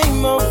the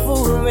game of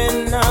fool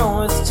when I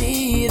was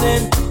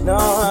cheating. Now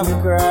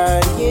I'm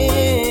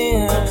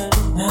crying.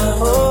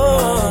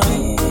 Oh.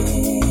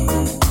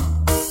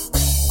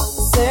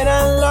 Said I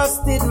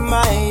lost it,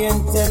 my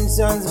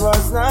intentions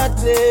was not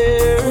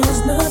clear.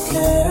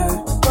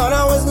 But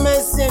I was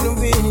messing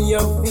with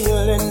your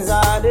feelings,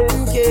 I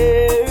didn't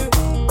care.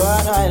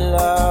 But I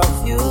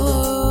love you.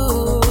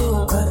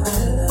 But I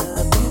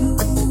love you.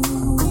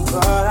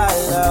 But I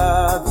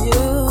love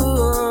you.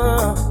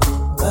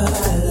 But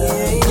I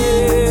love you.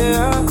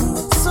 Yeah.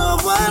 So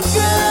what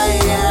could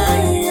I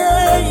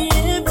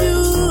if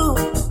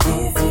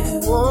you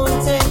won't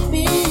take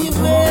me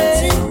back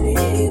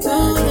to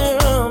the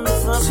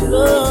arms of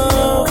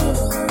love?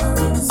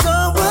 So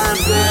what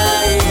could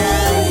I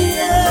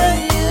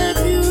if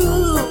you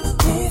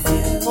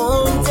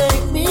won't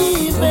take me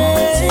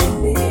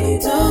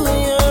back to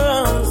your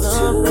arms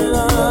of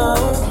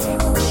love?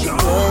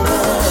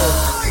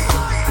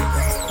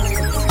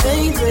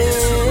 Baby.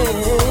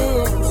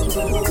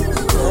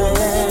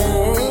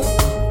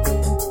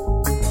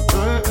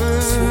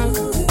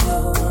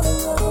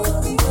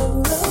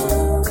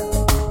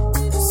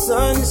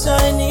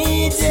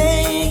 Sunshiny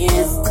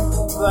days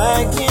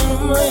back in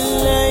my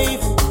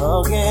life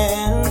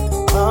again.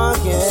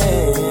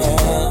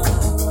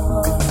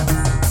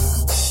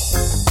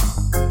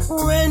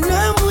 When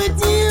I'm with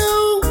you,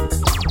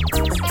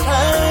 I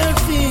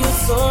feel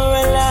so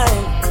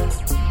alive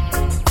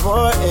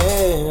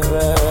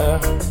forever.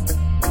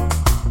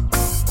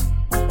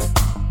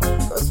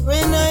 'Cause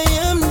when I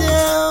am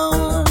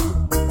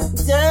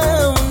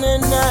down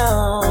and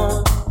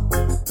out,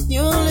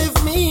 you lift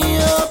me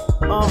up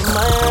on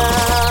my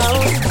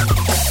own.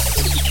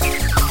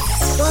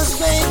 'Cause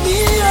baby,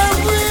 I'm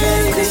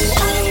ready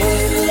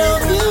to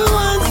love you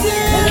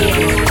until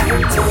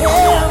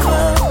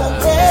ever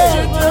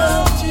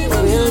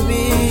will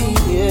be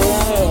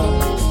here.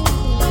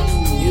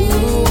 You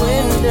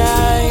and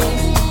I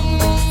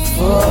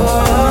for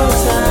all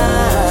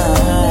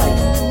time,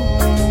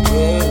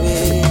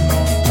 baby.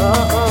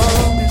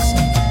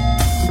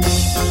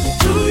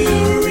 Do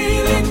you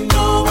really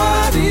know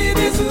what it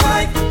is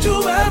like to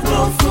have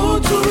no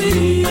food to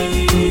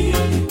eat?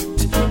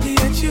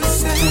 Yet you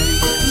say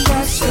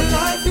that your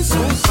life is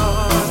so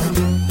hard.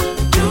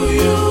 Do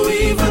you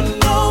even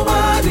know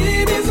what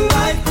it is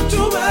like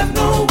to have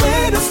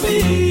nowhere to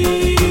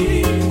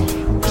sleep?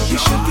 You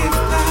should give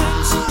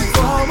thanks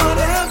for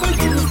whatever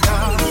you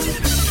got. You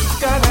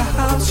got a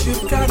house, you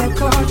got a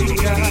car, you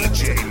got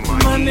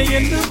money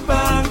in the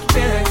bank,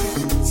 yes.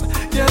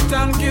 Your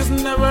tank is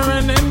never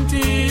an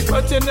empty,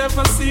 but you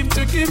never seem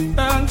to give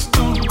thanks,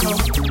 no.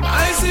 I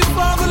see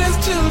fatherless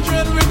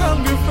children with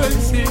hungry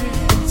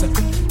faces,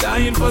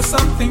 dying for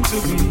something to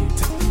eat,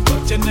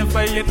 but you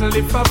never yet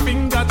lift a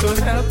finger to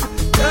help.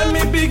 Tell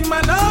me, big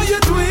man, how you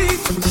do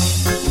it?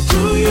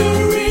 Do you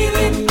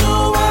really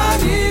know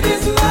what it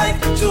is like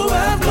to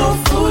have no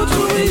food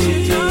to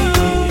eat?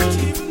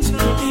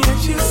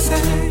 Yet you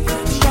say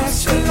that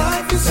your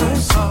life is so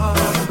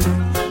hard.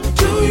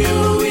 Do you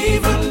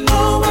even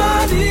know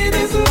what it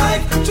is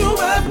like to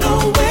have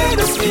nowhere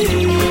to sleep?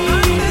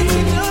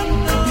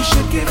 You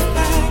should give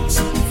thanks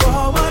for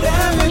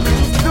whatever you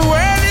do. The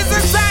world is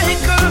a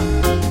cycle.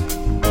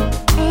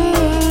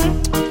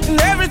 And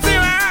everything I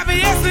have,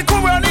 yes, it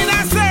could run in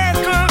a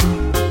circle.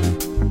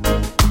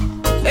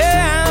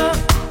 Yeah,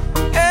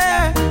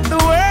 yeah. The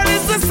world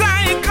is a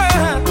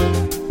cycle.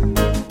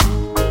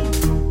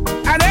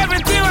 And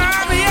everything I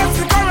have, yes,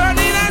 it could run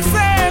in a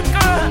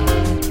circle.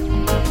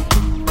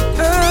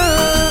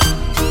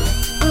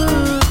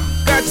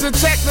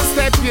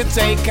 you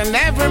take and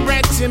every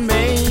breath you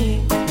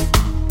make.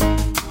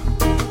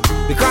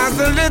 Because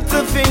the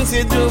little things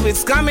you do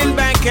is coming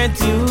back at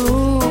you.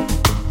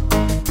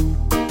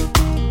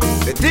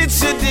 The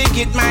ditch you dig,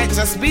 it might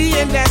just be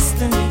your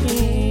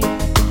destiny.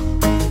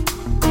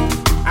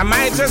 I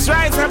might just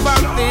rise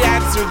above the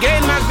odds to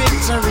gain my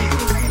victory.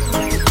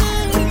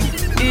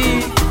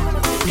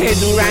 Hey,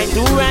 do right,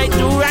 do right,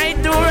 do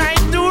right, do right,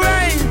 do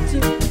right.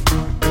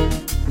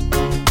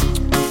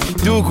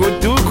 Do good,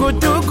 do good,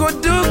 do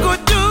good, do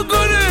good, do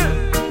good.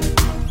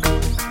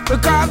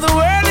 Because the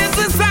world is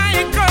a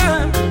cycle.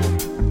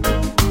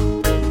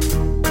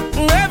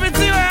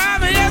 Everything we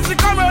have has to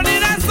come out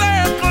in a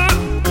circle.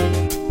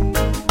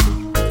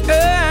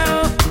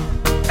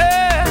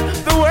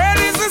 The world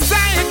is a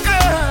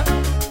cycle.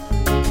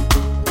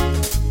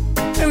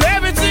 And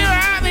everything we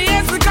have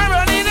has to come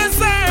out in a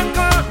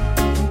circle.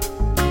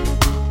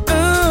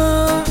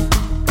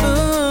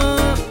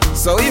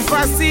 So if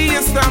I see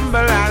you stumble,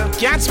 I'll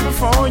catch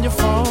before you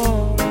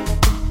fall.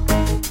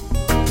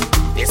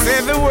 They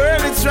say the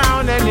world is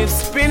round and it's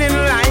spinning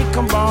like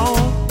a ball.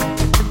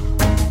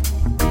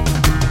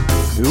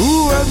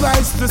 Who has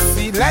eyes to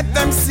see? Let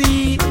them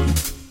see.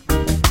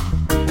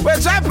 Well,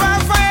 trap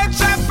on fire,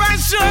 trap on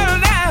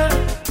shoulder.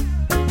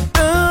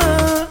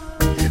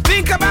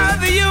 Think about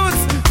the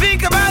youth,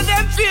 think about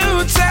their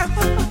future.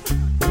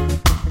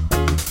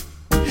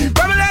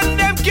 Babylon,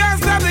 them can't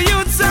stop the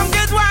youth, some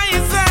get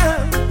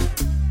wiser.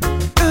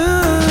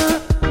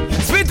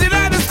 Spit it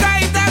out the sky,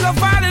 it go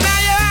fall in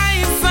your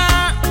eyes.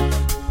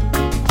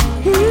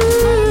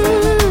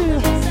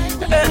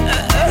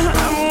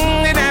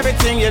 In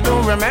everything you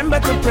do, remember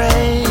to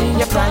pray.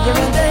 You pray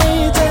every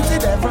day, take the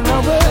devil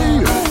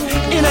away.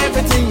 In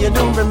everything you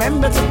do,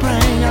 remember to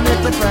pray. You let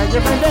the pray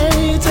every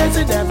day, take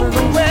the devil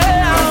away.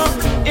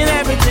 In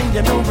everything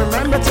you do,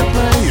 remember to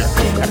pray. You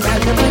pray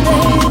every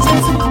day,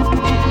 take the...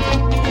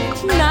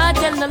 Nah,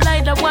 tell the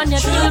lie, the one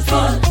you're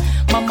truthful.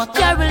 Mama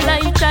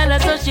Caroline,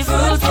 child, so she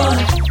fruitful.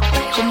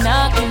 She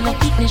not in the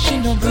fitness, she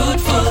no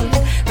brutal.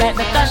 Like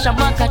the Tasha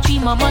Maka tree,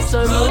 mama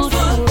so rude.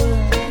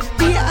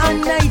 Day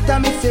and night I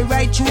me say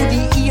right through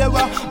the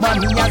era.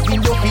 Mommy has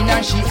been loving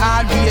and she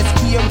always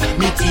care.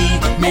 Me tea,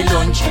 me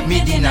lunch, me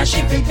dinner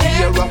she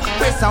prepare.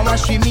 Press and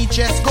wash me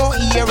chest go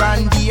here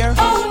and there.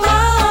 Oh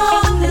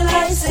mom, the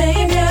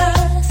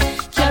lifesavers.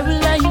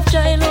 Caroline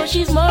child, oh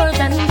she's more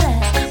than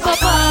blessed.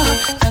 Papa,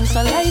 thanks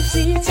for life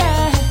seeds. I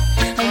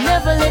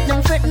never let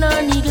them fret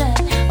nor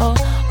neglect. Oh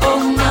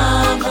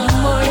mom, you're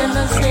more than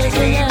a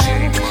savior.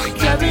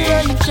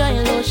 Caroline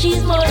child, oh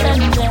she's more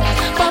than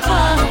blessed.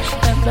 Papa,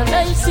 the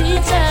life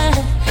seeds, I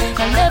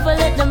never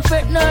let them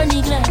fret nor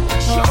neglect.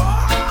 Oh,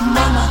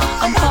 Mama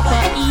and Papa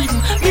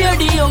Eden, we're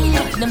the young,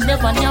 them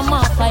never near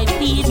my 5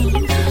 feet.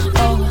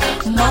 Oh,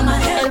 Mama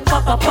help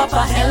Papa,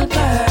 Papa help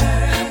her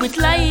with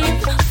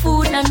life,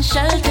 food and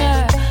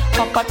shelter.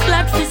 Papa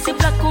glad to see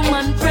black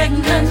woman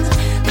pregnant,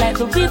 like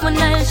the river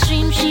Nile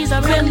stream, she's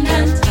a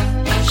remnant.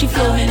 She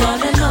flowing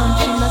on and on,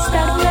 she not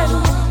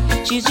stagnant.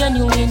 She's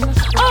genuine,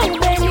 oh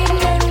baby,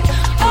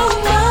 oh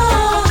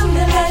mom,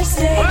 the life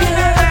savior.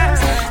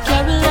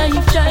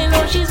 Child,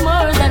 oh, she's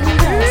more than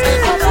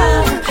blessed.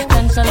 Papa,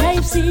 thanks for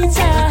life seeds.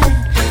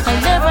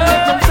 I'll never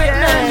let them fret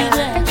nor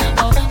neglect.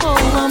 Oh,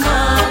 mama,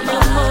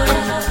 you're more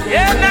than blessed.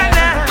 Yeah,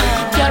 nana.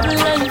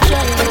 Caroline,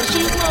 child, oh,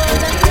 she's more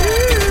than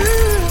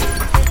blessed.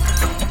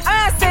 I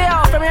say,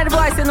 from here the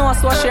voice, you know,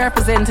 so she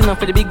representing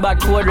for the big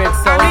bad code red.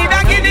 So I need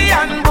a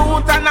Gideon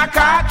boot and a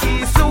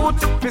khaki suit.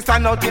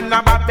 Mr. Out in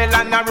a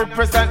Babylon and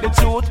represent the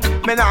truth.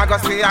 Me nah go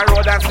see a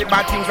road and see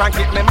bad things and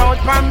keep me mouth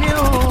from mute.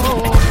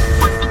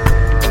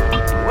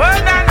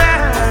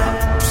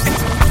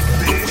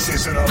 This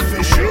is an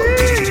official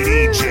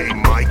DJ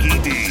Mikey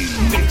D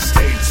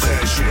mixtape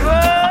session.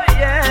 Oh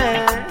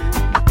yeah.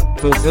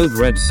 For Code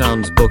Red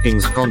Sounds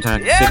bookings,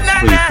 contact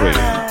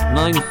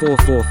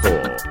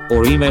 633-9444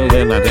 or email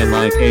them at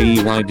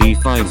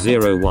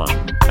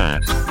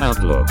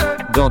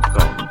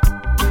mikeyd501@outlook.com.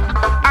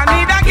 I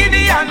need a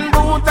Gideon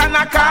boot and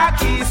a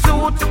khaki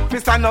suit.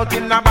 Mr. Out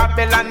in a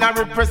Babylon and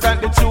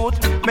represent the truth.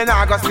 Me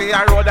nah go see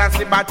a road and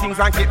see bad things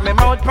and keep me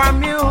mouth from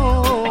mute.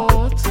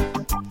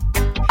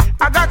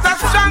 I got a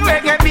strong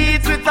reggae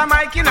beat with a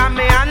mic in a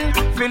me hand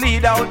to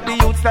lead out the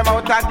youths them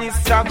out of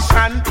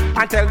destruction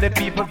and tell the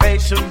people they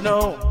should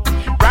know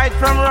right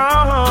from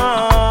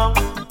wrong.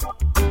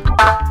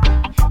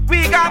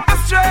 We got the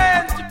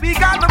strength, we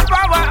got the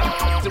power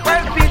to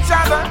help each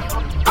other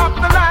up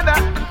the ladder.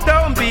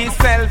 Don't be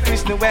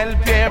selfish to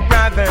help your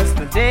brothers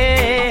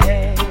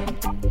today.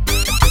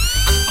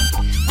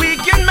 We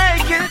can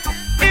make it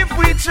if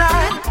we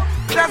try.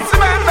 Just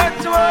remember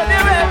to hold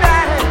your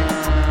right.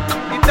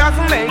 It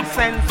doesn't make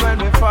sense when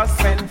we fuss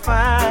and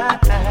fight.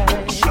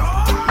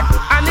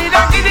 I need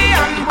a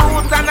Gideon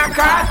boot and a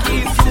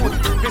khaki suit.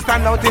 We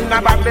stand out in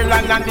a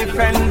Babylon and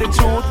defend the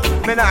truth.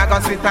 Me nah go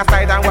sit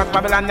aside and watch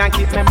Babylon and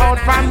keep me mouth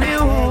from mute.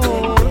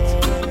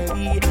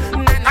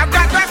 I've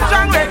got a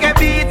strong reggae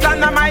beat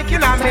and a mic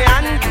in a me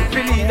hand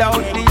to lead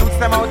out the youths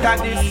them out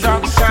of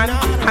destruction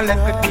and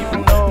let the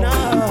people know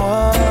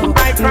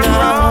right from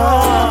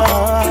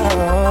wrong.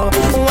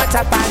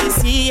 What a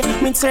policy,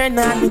 me turn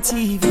on me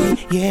TV.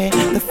 Yeah,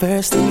 the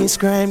first thing is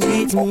crime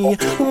greets me.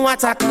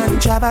 What a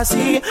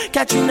controversy,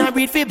 catching a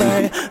breed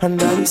fever. And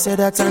all he said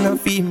that's an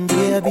film,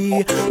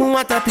 baby.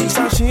 What a piece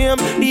of shame,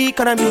 the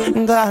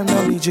economy gone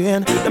on the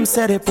drain. Them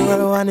said the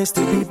poor one is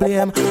to be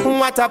blamed.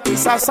 What a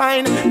piece of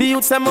sign, the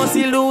youths them must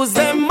lose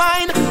their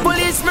mind.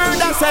 Police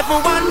murder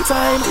 7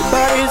 time,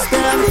 but is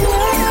there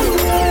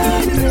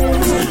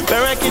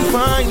where I can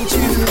find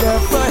true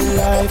love for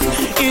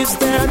life? Is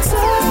there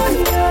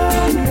time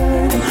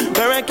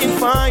where I can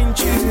find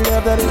true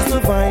love that is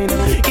divine?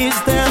 Is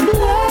there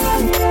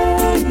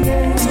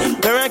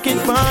where I can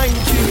find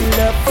true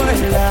love for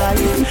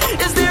life?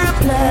 Is there a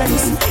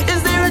place?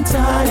 Is there a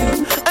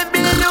time? I've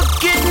been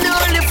looking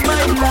all of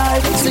my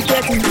life to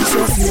get me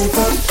so slip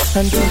up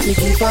and don't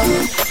give up.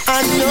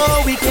 I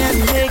know we can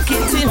make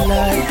it in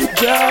life.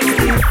 Just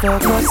be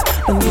focused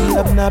and be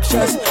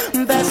obnoxious.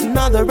 That's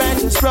not the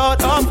righteous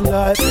road of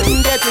life.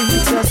 Get me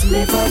so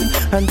slip up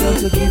and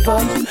don't give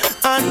up.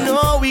 I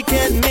know we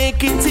can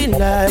make it in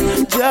life.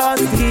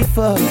 Just be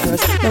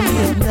focused and be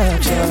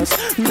obnoxious.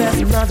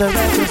 That's not the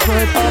righteous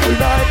road of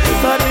life.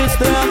 But it's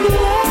the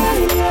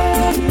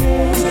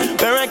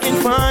where I can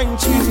find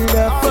true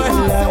love for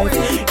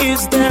life.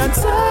 Is there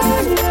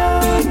time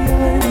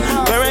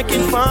where I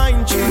can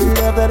find true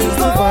love that is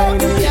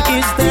divine?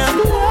 Is there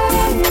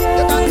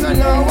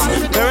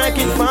where I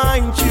can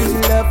find true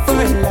love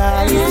for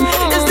life?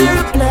 Is there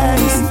a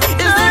place?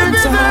 Is there a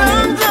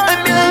time?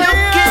 I've been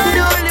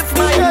looking all of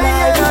my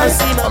life. I've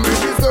seen her. I'm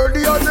really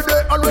 30 on the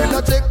day, and when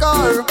I check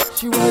her,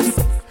 she was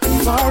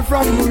far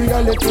from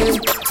reality.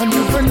 I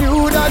never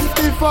knew that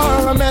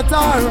before I met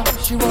her.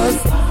 She was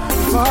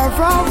far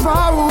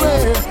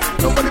away.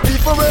 Nobody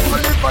people will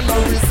live and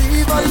not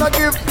receive and I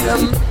give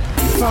them.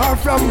 Far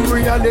from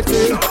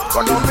reality.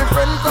 One of my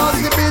friends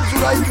calls the bitch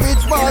right,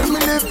 which part me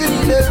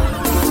living there.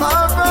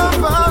 Far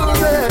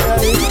away.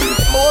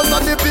 Most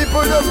of the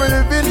people that are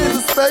living in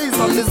space,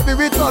 and the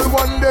spiritual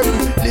one them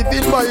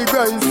living by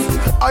grace.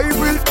 I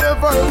will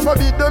never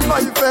forbid them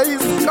my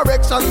face.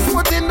 Corrections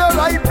put in the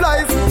right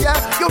place. Yeah,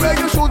 you wear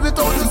your shoes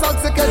without the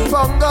socks to get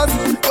fungus.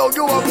 Yo,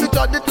 you have to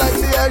judge it like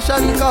the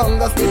Asian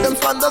Congress. With them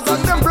standards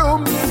and them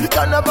brooms, you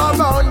can never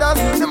bound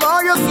us. The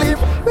more you sleep,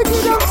 we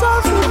keep them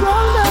sauce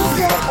around us.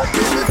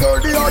 Baby,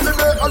 30 on the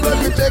day, and let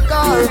me check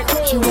her.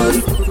 She was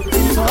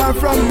far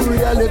from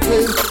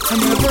reality. I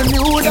never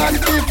knew that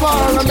before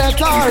I met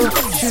her.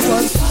 She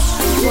was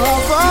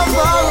far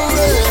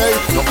away.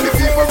 So many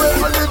people will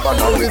live and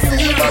not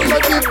receive and I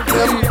give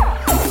them.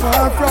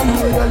 Far from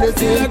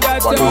reality.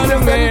 But all the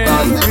men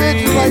call the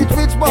bitch right,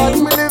 which part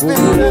me live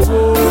in.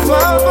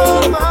 Far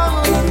away.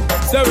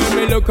 So when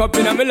me look up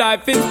in my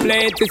life, it's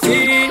plain to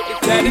see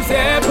that it's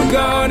ever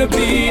gonna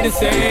be the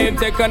same.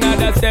 Take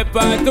another step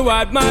on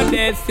toward my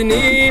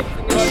destiny.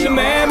 But the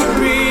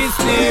memories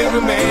still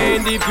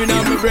remain deep in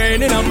my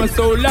brain and on my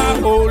soul. I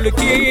hold the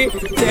key.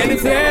 Then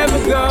it's ever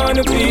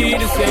gonna be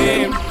the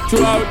same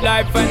throughout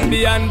life and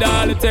beyond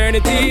all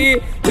eternity.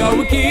 Yo,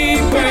 we keep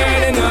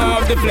burning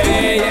up the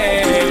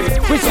flame.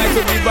 Wish I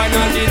could be born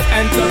on this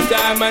and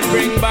sometime and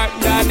bring back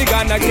that the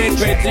gun I can't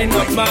waiting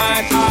up my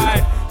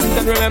eye.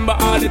 And remember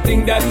all the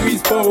things that we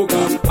spoke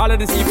of, all of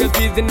the secrets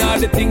and all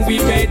the things we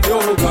made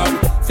joke of.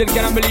 Still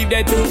cannot believe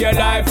they took your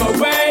life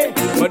away,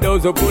 but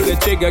those who pull the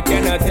trigger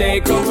cannot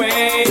take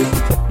away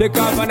the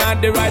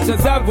covenant the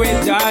righteous have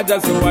with Jah.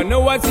 So I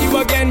know I see you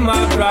again,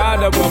 my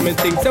brother. But me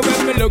think so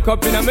when me look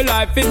up in my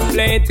life, it's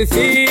plain to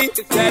see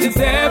that it's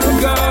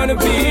ever gonna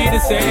be the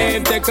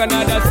same. Take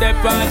another step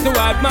on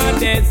toward my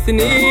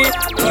destiny,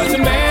 but the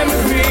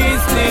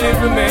memories still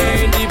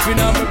remain deep in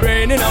my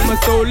brain and on my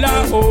soul.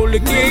 I hold the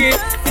key.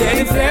 Then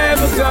it's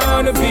never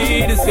gonna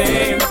be the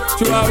same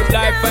throughout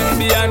life and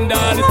beyond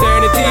all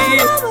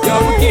eternity. Yo,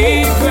 we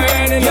keep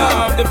burning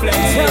up the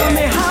flame. Tell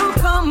me how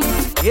come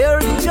here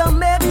in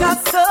Jamaica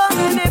so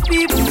many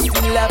people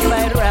still have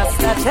fight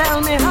Rasta? Tell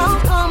me how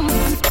come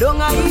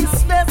down at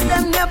East West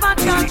them never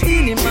can't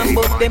kill him and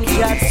but them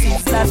shot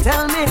sister?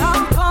 Tell me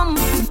how come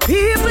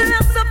people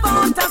have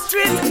support the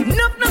street,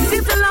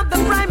 nothing to love the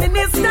Prime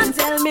Minister?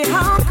 Tell me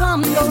how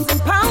come those in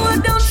power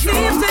don't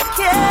seem to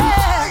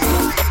care?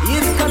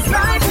 It's cause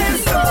life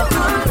is so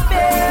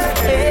unfair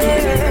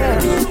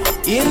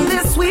in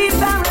this sweet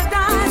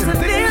paradise, and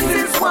this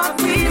is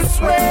what we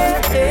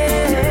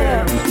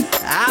swear.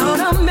 Out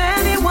of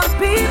many one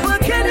people,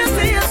 can you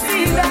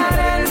see that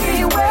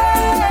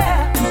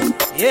anywhere?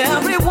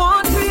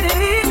 Everyone treated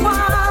equal,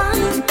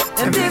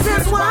 and this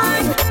is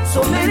why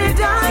so many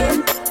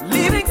die,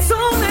 leaving so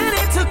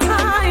many to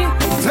cry.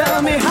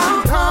 Tell me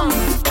how come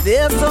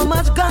there's so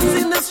much guns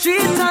in the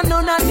streets and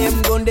none of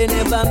them gun they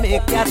never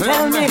make ya?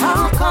 Tell me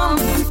how come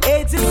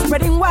AIDS is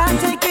spreading wild,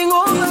 taking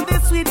over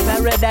this sweet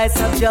paradise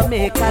of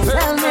Jamaica?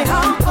 Tell me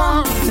how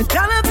come the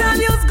dollar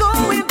value's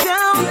going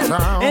down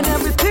and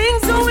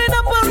everything's going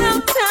up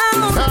around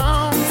town?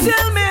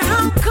 Tell me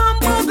how come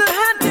Google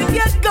had to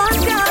get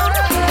gunned down?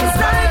 This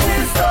life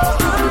is so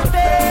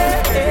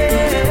unfair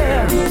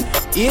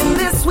in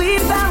this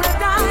sweet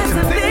paradise,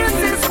 and this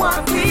is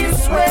what we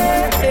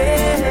swear.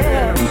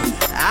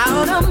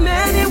 Out of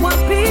many one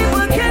people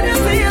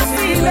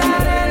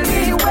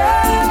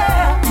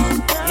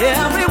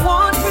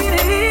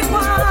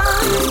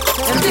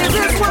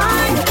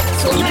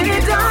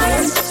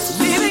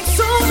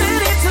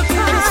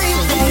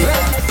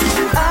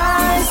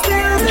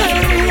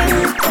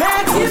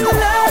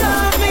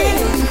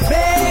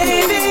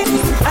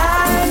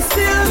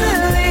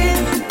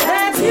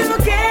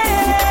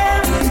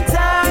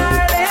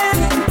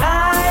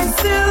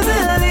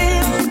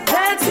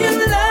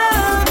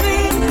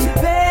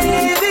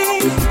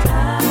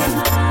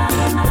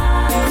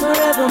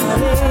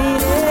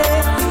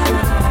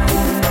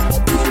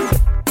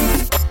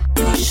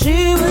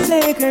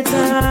her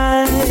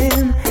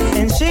time,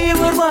 and she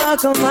would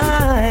walk a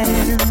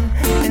mile,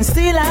 and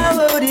still I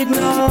would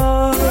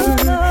ignore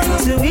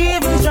to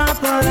even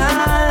drop a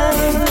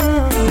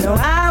line. No,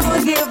 I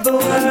would give the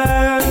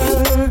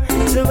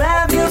world to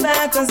have you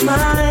back on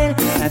mine.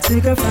 I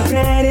took her for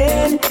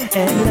granted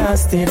and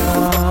lost it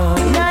all.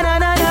 No, no,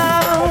 no,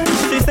 no.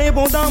 She stay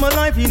both down my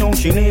life, you know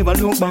she never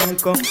look back.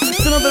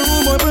 Still have the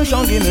room boy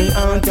pressure, give me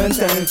heart and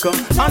take.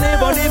 I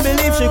never did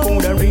believe she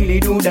coulda really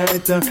do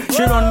that.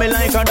 She run me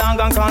like a dog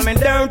and call me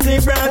dirty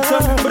brat.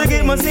 But I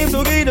get my sleep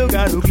together,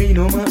 gotta clean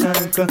up my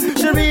act.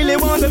 She really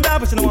want to die,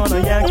 but she don't wanna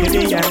yak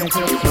it, yak.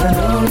 But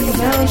only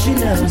down she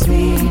loves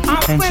me,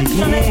 and she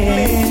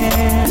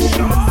cares.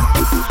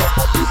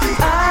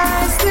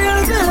 I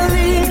still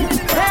believe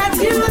that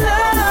you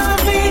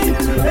love me,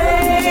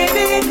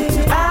 baby.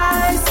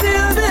 I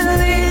still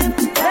believe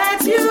that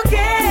you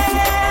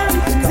care,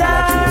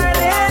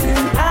 darling.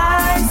 I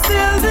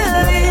still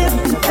believe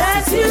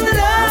that you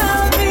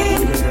love me,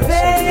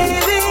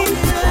 baby.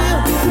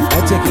 I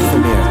take it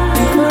from here.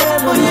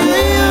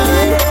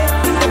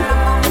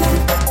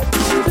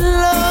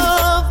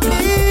 Love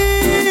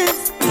is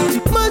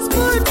much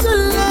more to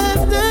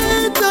life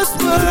than just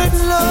words.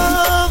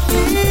 Love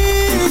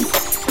is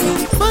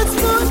much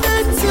more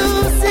than to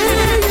say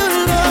you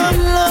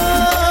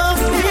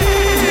love me.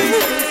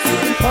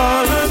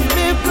 All of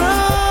me,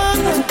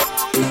 brother.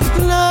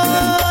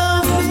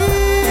 Love me.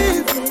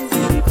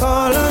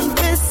 Call on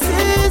me,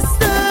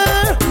 sister.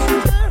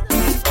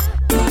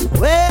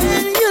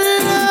 When you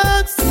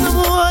love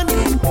someone,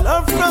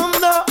 love from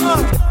the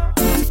heart.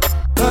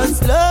 'Cause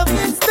love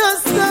is the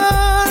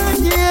start,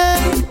 yeah.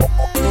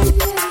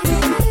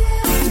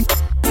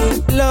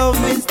 Love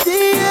is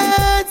the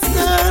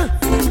answer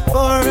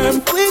for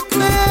every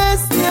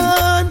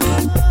question.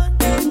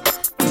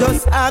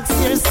 Just ask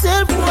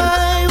yourself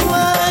why.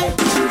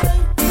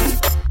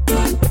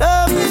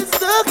 Love is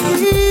the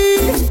key.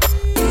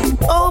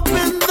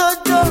 Open the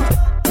door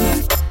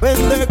when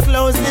they're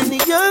closing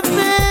your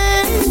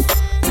face.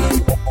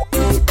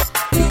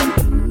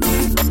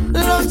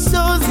 Love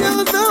shows you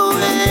the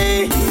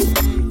way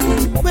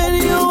when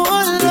you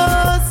are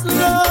lost,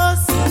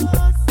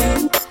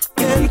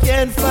 and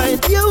can't find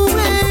your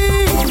way.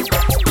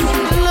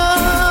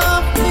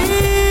 Love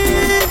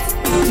is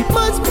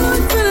much more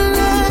to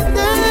life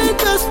than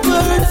just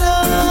words.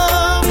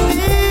 Love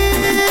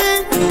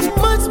is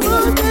much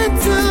more than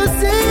to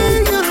say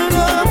you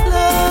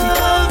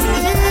love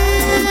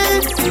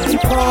is.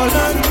 Call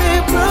on me,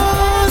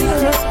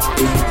 brother.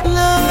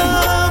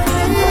 Love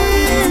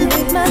is.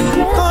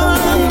 Call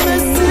on me,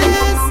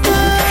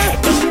 sister.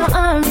 In your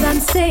arms I'm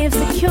safe,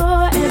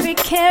 secure. Every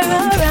care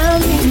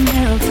around me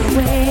melts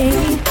away.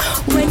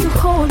 When you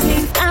hold me,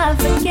 I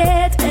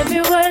forget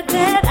every word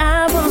that I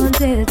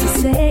wanted to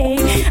say.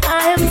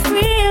 I am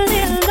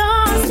really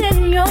lost in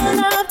your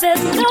love.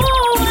 There's no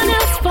one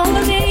else for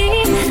me.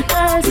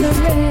 I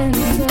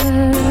surrender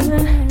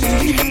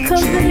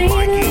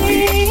completely.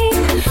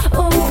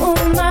 Oh,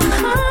 my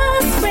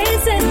heart's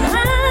racing,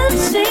 I'm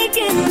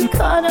shaking,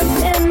 caught up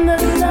in the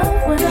love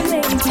when I'm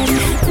making.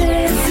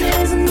 This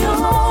is no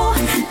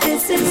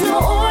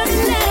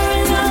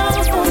ordinary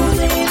love. Oh,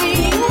 baby,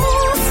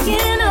 your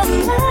skin on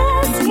my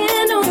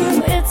skin.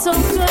 Oh, it's so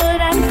good,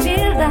 I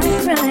feel like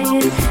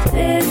crying.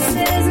 This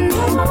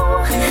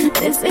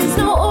is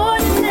no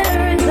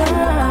ordinary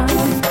love.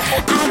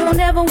 I don't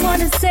ever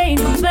wanna say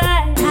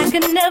goodbye. I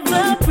could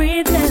never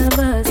breathe,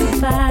 never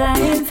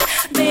survive.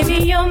 Baby,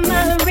 you're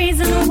my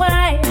reason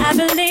why I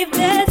believe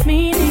there's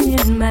meaning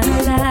in my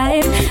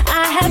life.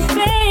 I have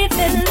faith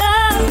in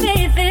love,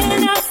 faith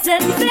in us,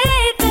 and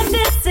faith that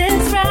this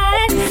is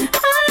right.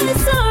 I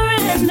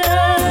surrender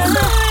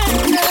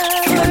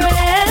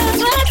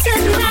forever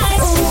tonight.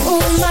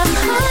 Oh, my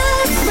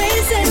heart's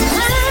racing,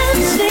 I'm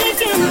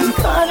shaking,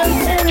 caught up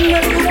in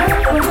the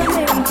love we're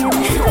making.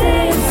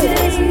 This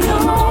is no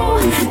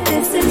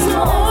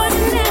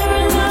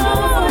ordinary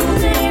love,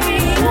 baby.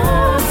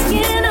 Your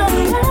skin on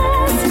my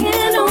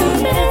skin,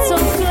 oh, it's so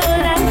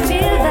good, I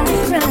feel like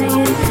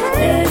crying.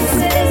 This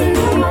is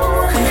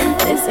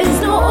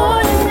no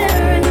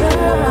ordinary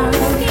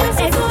love. You're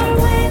so far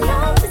away,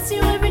 love. It's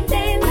you every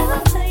day,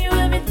 love. Tell you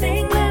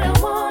everything that I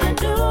wanna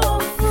do.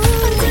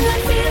 Until I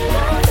feel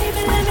love,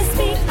 baby, let me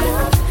speak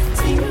love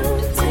to you,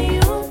 to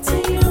you, to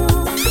you.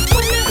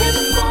 When I hear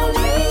the phone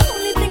ring,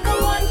 only think of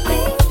one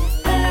thing,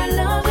 that our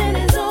loving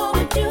is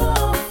overdue.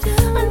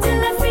 Until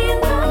I feel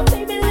love,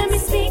 baby, let me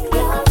speak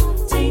love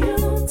to you,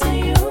 to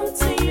you,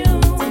 to you.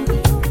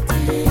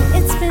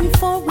 It's been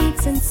 4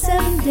 weeks and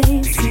 7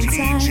 days since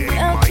I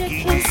felt your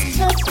kiss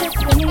touch your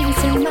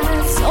face, and my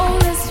soul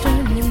is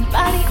turning,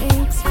 body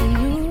aches for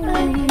you.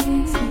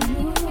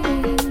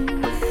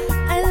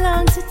 I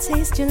long to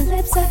taste your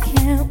lips, I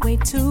can't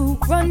wait to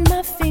run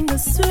my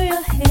fingers through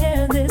your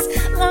hair. This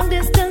long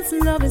distance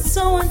love is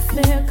so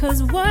unfair,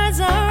 'cause words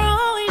are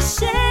all we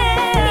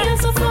share. You're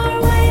so far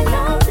away,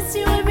 love. It's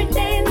you every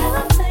day,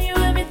 love. Tell you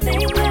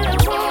everything that I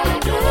wanna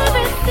do.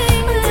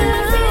 Everything until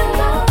I feel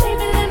love,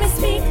 baby, let me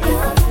speak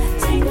love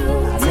to you,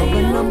 to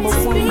you.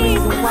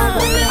 Speak love.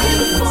 When I hear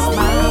the phone,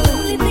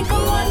 only think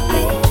of one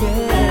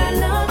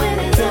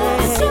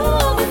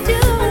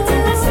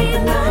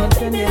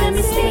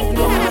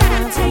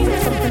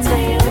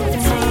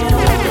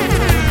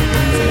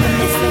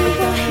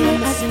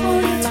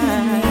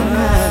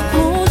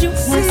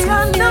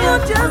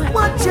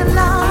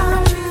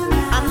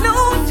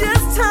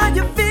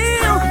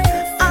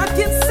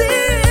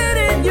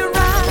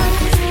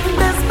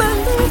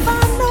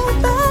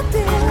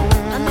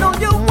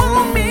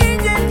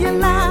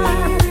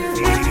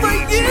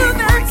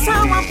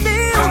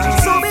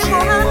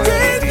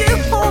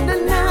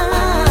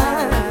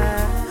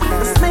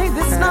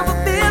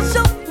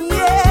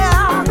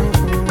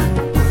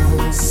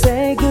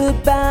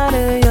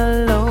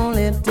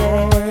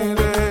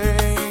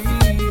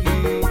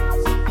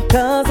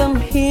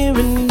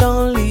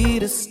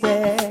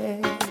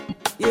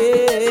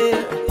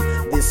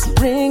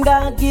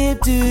me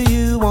to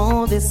you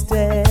on this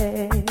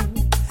day.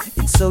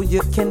 It's so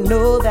you can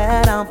know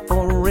that I'm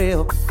for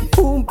real.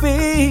 Ooh,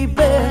 baby.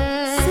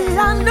 See,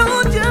 I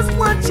know just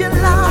what you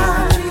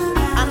like.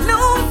 I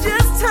know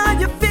just how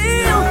you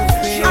feel.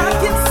 I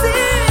can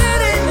see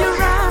it in your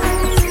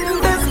eyes.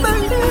 Best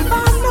believe I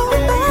know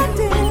that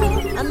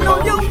deal. I know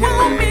you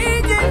want me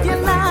in your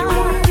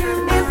life.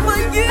 And for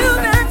you,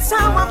 that's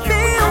how I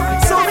feel.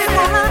 So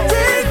before I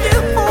take you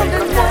for the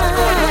night,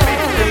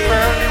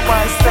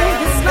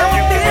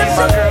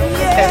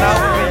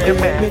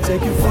 let me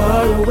take you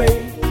far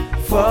away,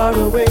 far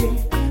away,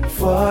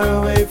 far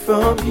away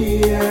from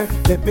here.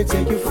 Let me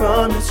take you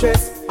from the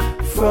stress,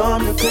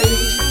 from the pain,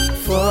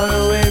 far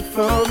away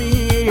from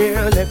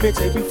here. Let me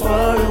take you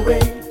far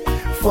away,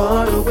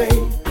 far away,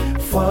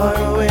 far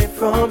away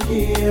from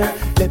here.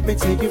 Let me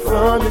take you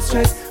from the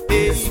stress,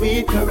 with a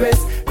sweet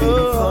caress,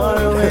 baby, far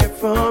away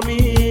from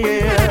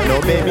here. No,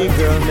 baby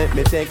girl, let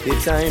me take the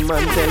time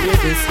and tell you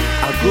this.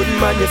 A good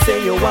man, you say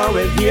you are,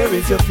 well, here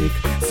is your pick.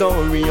 So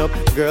hurry up,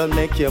 girl,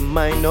 make your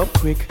mind up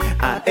quick.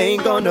 I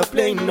ain't gonna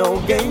play no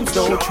games,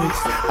 no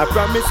tricks. I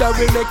promise I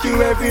will make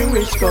you every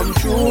wish come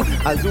true.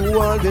 I'll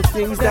do all the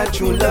things that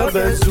true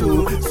lovers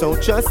do. So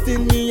trust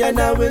in me and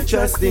I will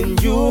trust in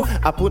you.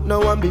 I put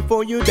no one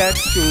before you,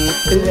 that's true.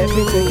 Let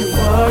me take you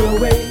far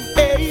away,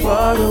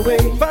 far away,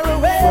 far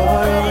away,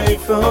 far away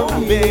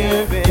from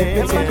here. Let me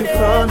take you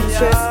from the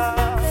stress,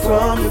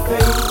 from the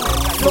pain,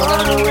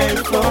 far away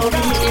from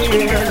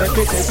here. Let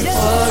me take you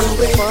far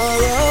away, far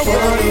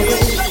away,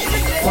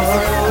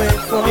 far away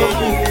from here.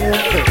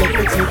 Let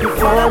me take you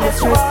from the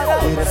stress,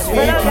 with a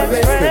sweet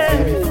caress,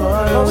 baby,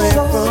 far away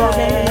from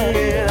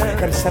here.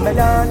 Them say me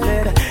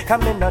landed,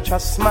 come in no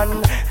trust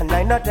man. And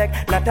I not take,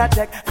 not a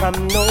check from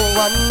no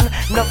one.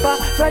 No for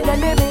friend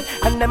enemy,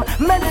 and them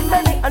many,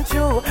 many and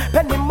true.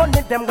 Penny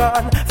money them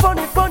gone,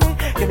 funny, funny.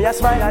 Give me a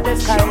smile at the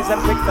skies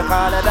and quick to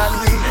call it done.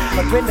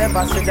 But we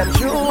never see them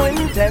true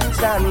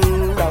intention.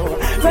 No,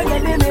 friend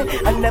enemy,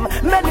 and them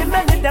many,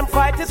 many them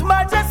fight His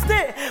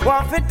Majesty.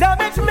 Want to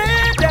damage me,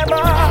 them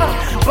are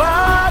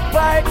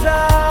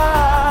backbiter,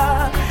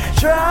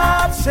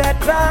 trap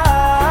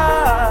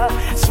setter,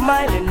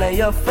 smiling at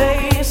your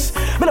face.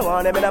 Me no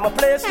want them in my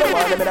place, no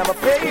want them in my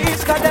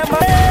face. Cause them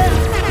can't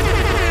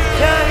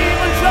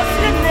even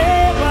trust your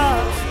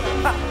neighbors.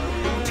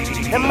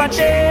 In my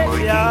days,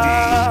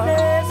 yeah.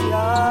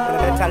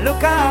 Better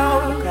look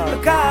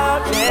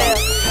out, yeah.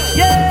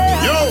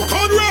 Yeah. Yo,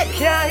 Conrad!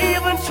 Can't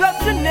even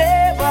trust your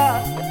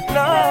neighbor,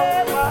 no.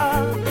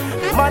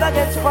 Mother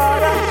gets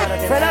father,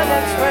 friend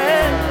gets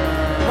friend.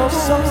 Oh,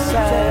 so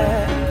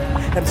sad.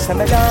 Them say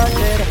me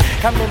landed,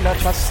 come in no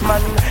trust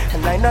man.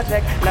 And I not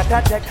a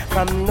check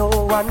from no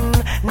one.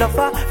 No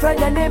for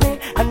friend enemy,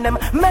 and them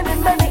many,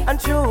 many and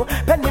true.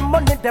 Penny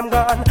money them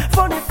gone,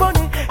 funny,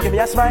 funny. Give me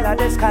a smile at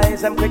the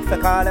skies, I'm quick to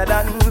call it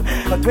done.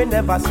 But we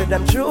never see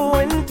them true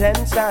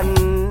intention.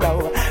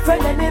 No,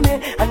 friend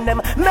enemy, and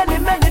them many,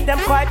 many them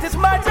fight His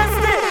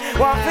Majesty.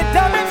 Want to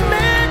damage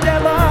me,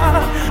 them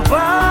are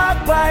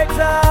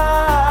backbiter,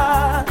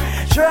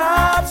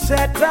 trap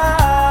setter,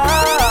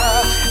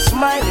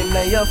 smiling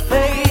at your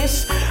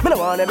face. Me no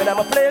want them in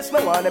my place,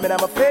 me want them in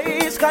my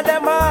face. Cause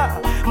them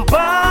are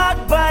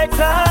backbiter,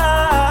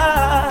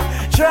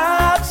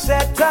 trap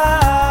setter,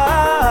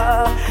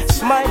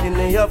 smiling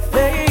in your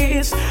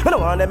face. Me no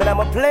want them in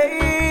my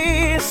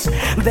place.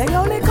 They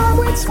only come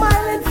with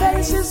smiling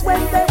faces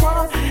when they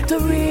want to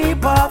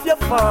reap off your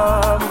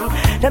farm.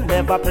 Them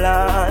never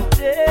plant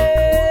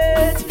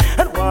it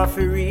and want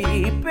to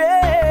reap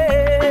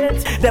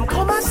it. Them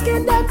come and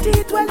skin them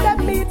teeth when they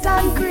meet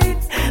and greet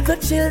the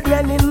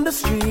children in the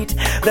street.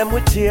 Them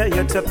will tear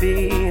you to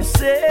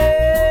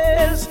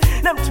pieces.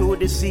 Them too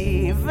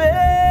deceiving.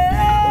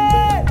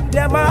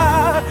 Them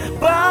are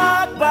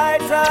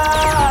backbiter,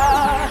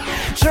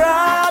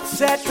 trap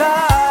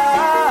setter,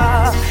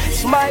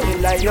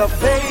 smiling at your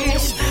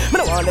face. Me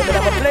no want them in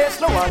my place,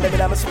 no want them in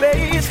my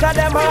space. Cause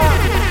them are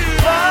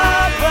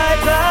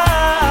backbiter,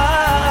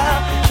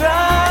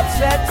 trap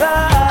setter,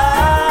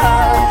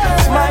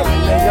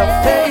 smiling at your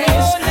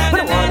face. Me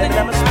no want them in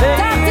my space.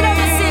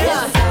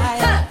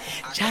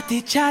 Chatty,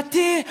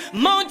 chatty,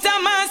 Mount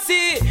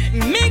Amasi,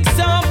 mix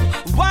up.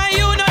 Why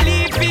you no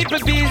leave people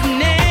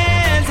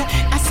business?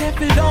 I said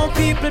below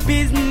people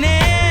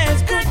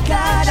business. Good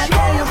God, I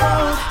tell you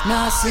about.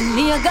 Now see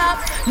nigga,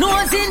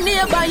 nose in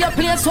nearby your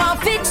place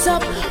want fix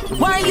up.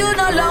 Why you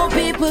no allow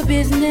people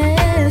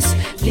business?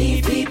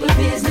 Leave people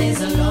business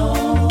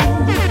alone.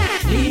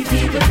 Leave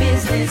people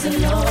business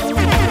alone.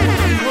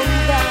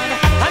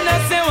 And I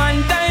say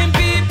one time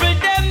people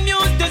them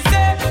used to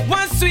say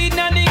one sweet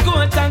nanny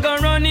goat and go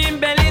run in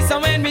belly. So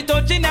when we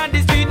touching at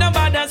the street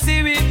nobody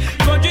see we.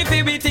 Country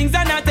feel with things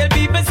and I tell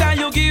people say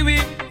you give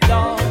it.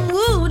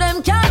 Ooh,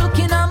 them can't look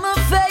in on my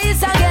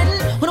face again.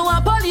 When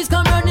one police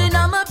come running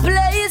on my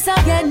place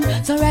again.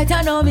 So right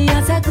I know me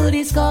as I could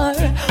score.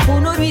 Who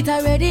know it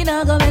already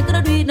now go make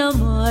no do it no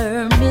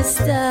more,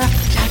 mister.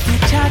 Chatty,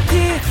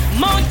 chatty,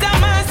 Mount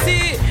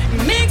Amasi,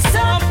 mix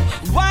up.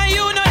 Why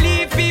you no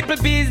leave people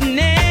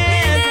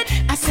business?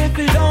 I said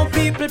below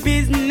people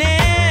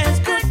business.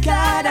 Good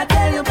God, I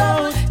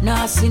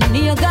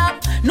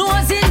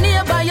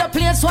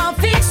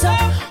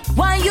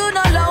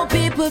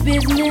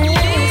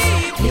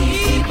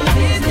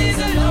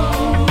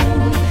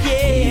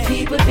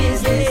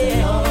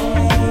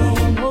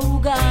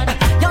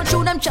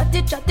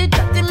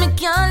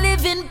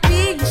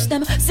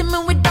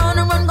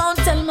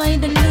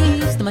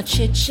a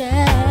chit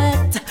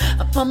chat.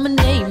 Upon my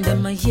name,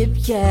 them a yip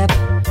yap.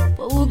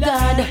 Oh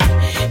God.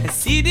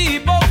 See the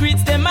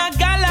hypocrites, them a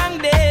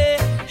galang day.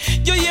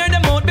 You hear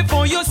them out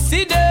before you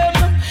see them.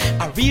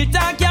 A real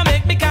talk can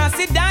make me cause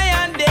she die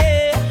and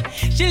day.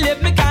 She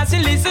left me cause she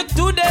listen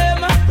to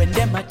them. When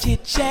them a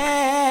chit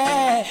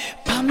chat,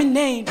 upon my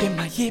name, them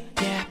a yip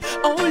yap.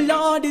 Oh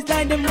Lord, it's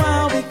like them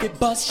wow with the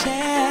bus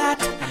chat.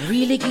 I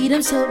really give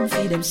them something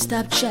for them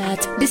stop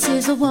chat. This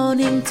is a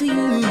warning to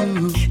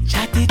you.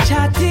 Chatty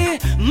chatty,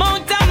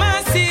 Mount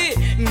Amasi,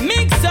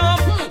 mix up.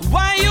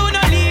 Why you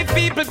not leave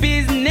people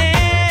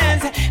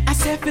business? I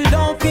said fill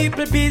on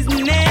people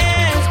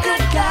business.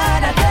 Good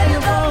God, I tell you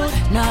about.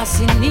 Now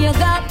see near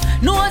gap,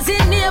 nose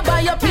in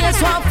nearby your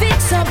place one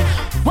fix up.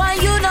 Why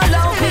you not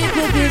love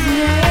people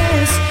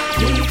business?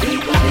 Leave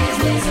people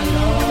business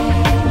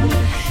alone.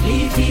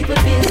 Leave people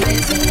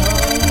business alone.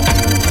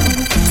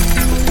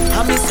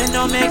 I miss say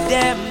no make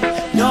them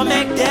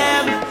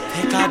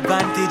take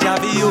advantage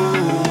of you.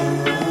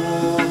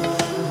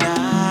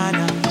 Nah,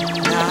 nah,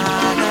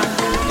 nah, nah.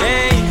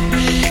 Hey,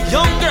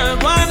 young girl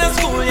going to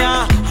school,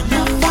 yeah. I'm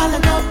not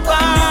falling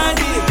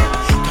nobody.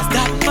 Cause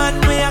that man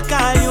where I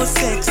call you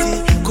sexy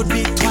could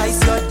be twice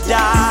your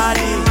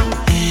daddy.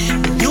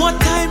 Your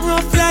time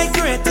rough like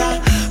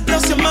Greta.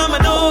 Plus your mama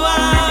don't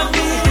want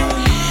me.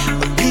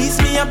 But please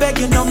me, I beg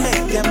you, don't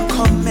make them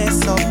come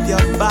mess up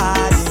your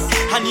body.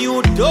 And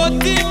you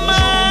dirty man.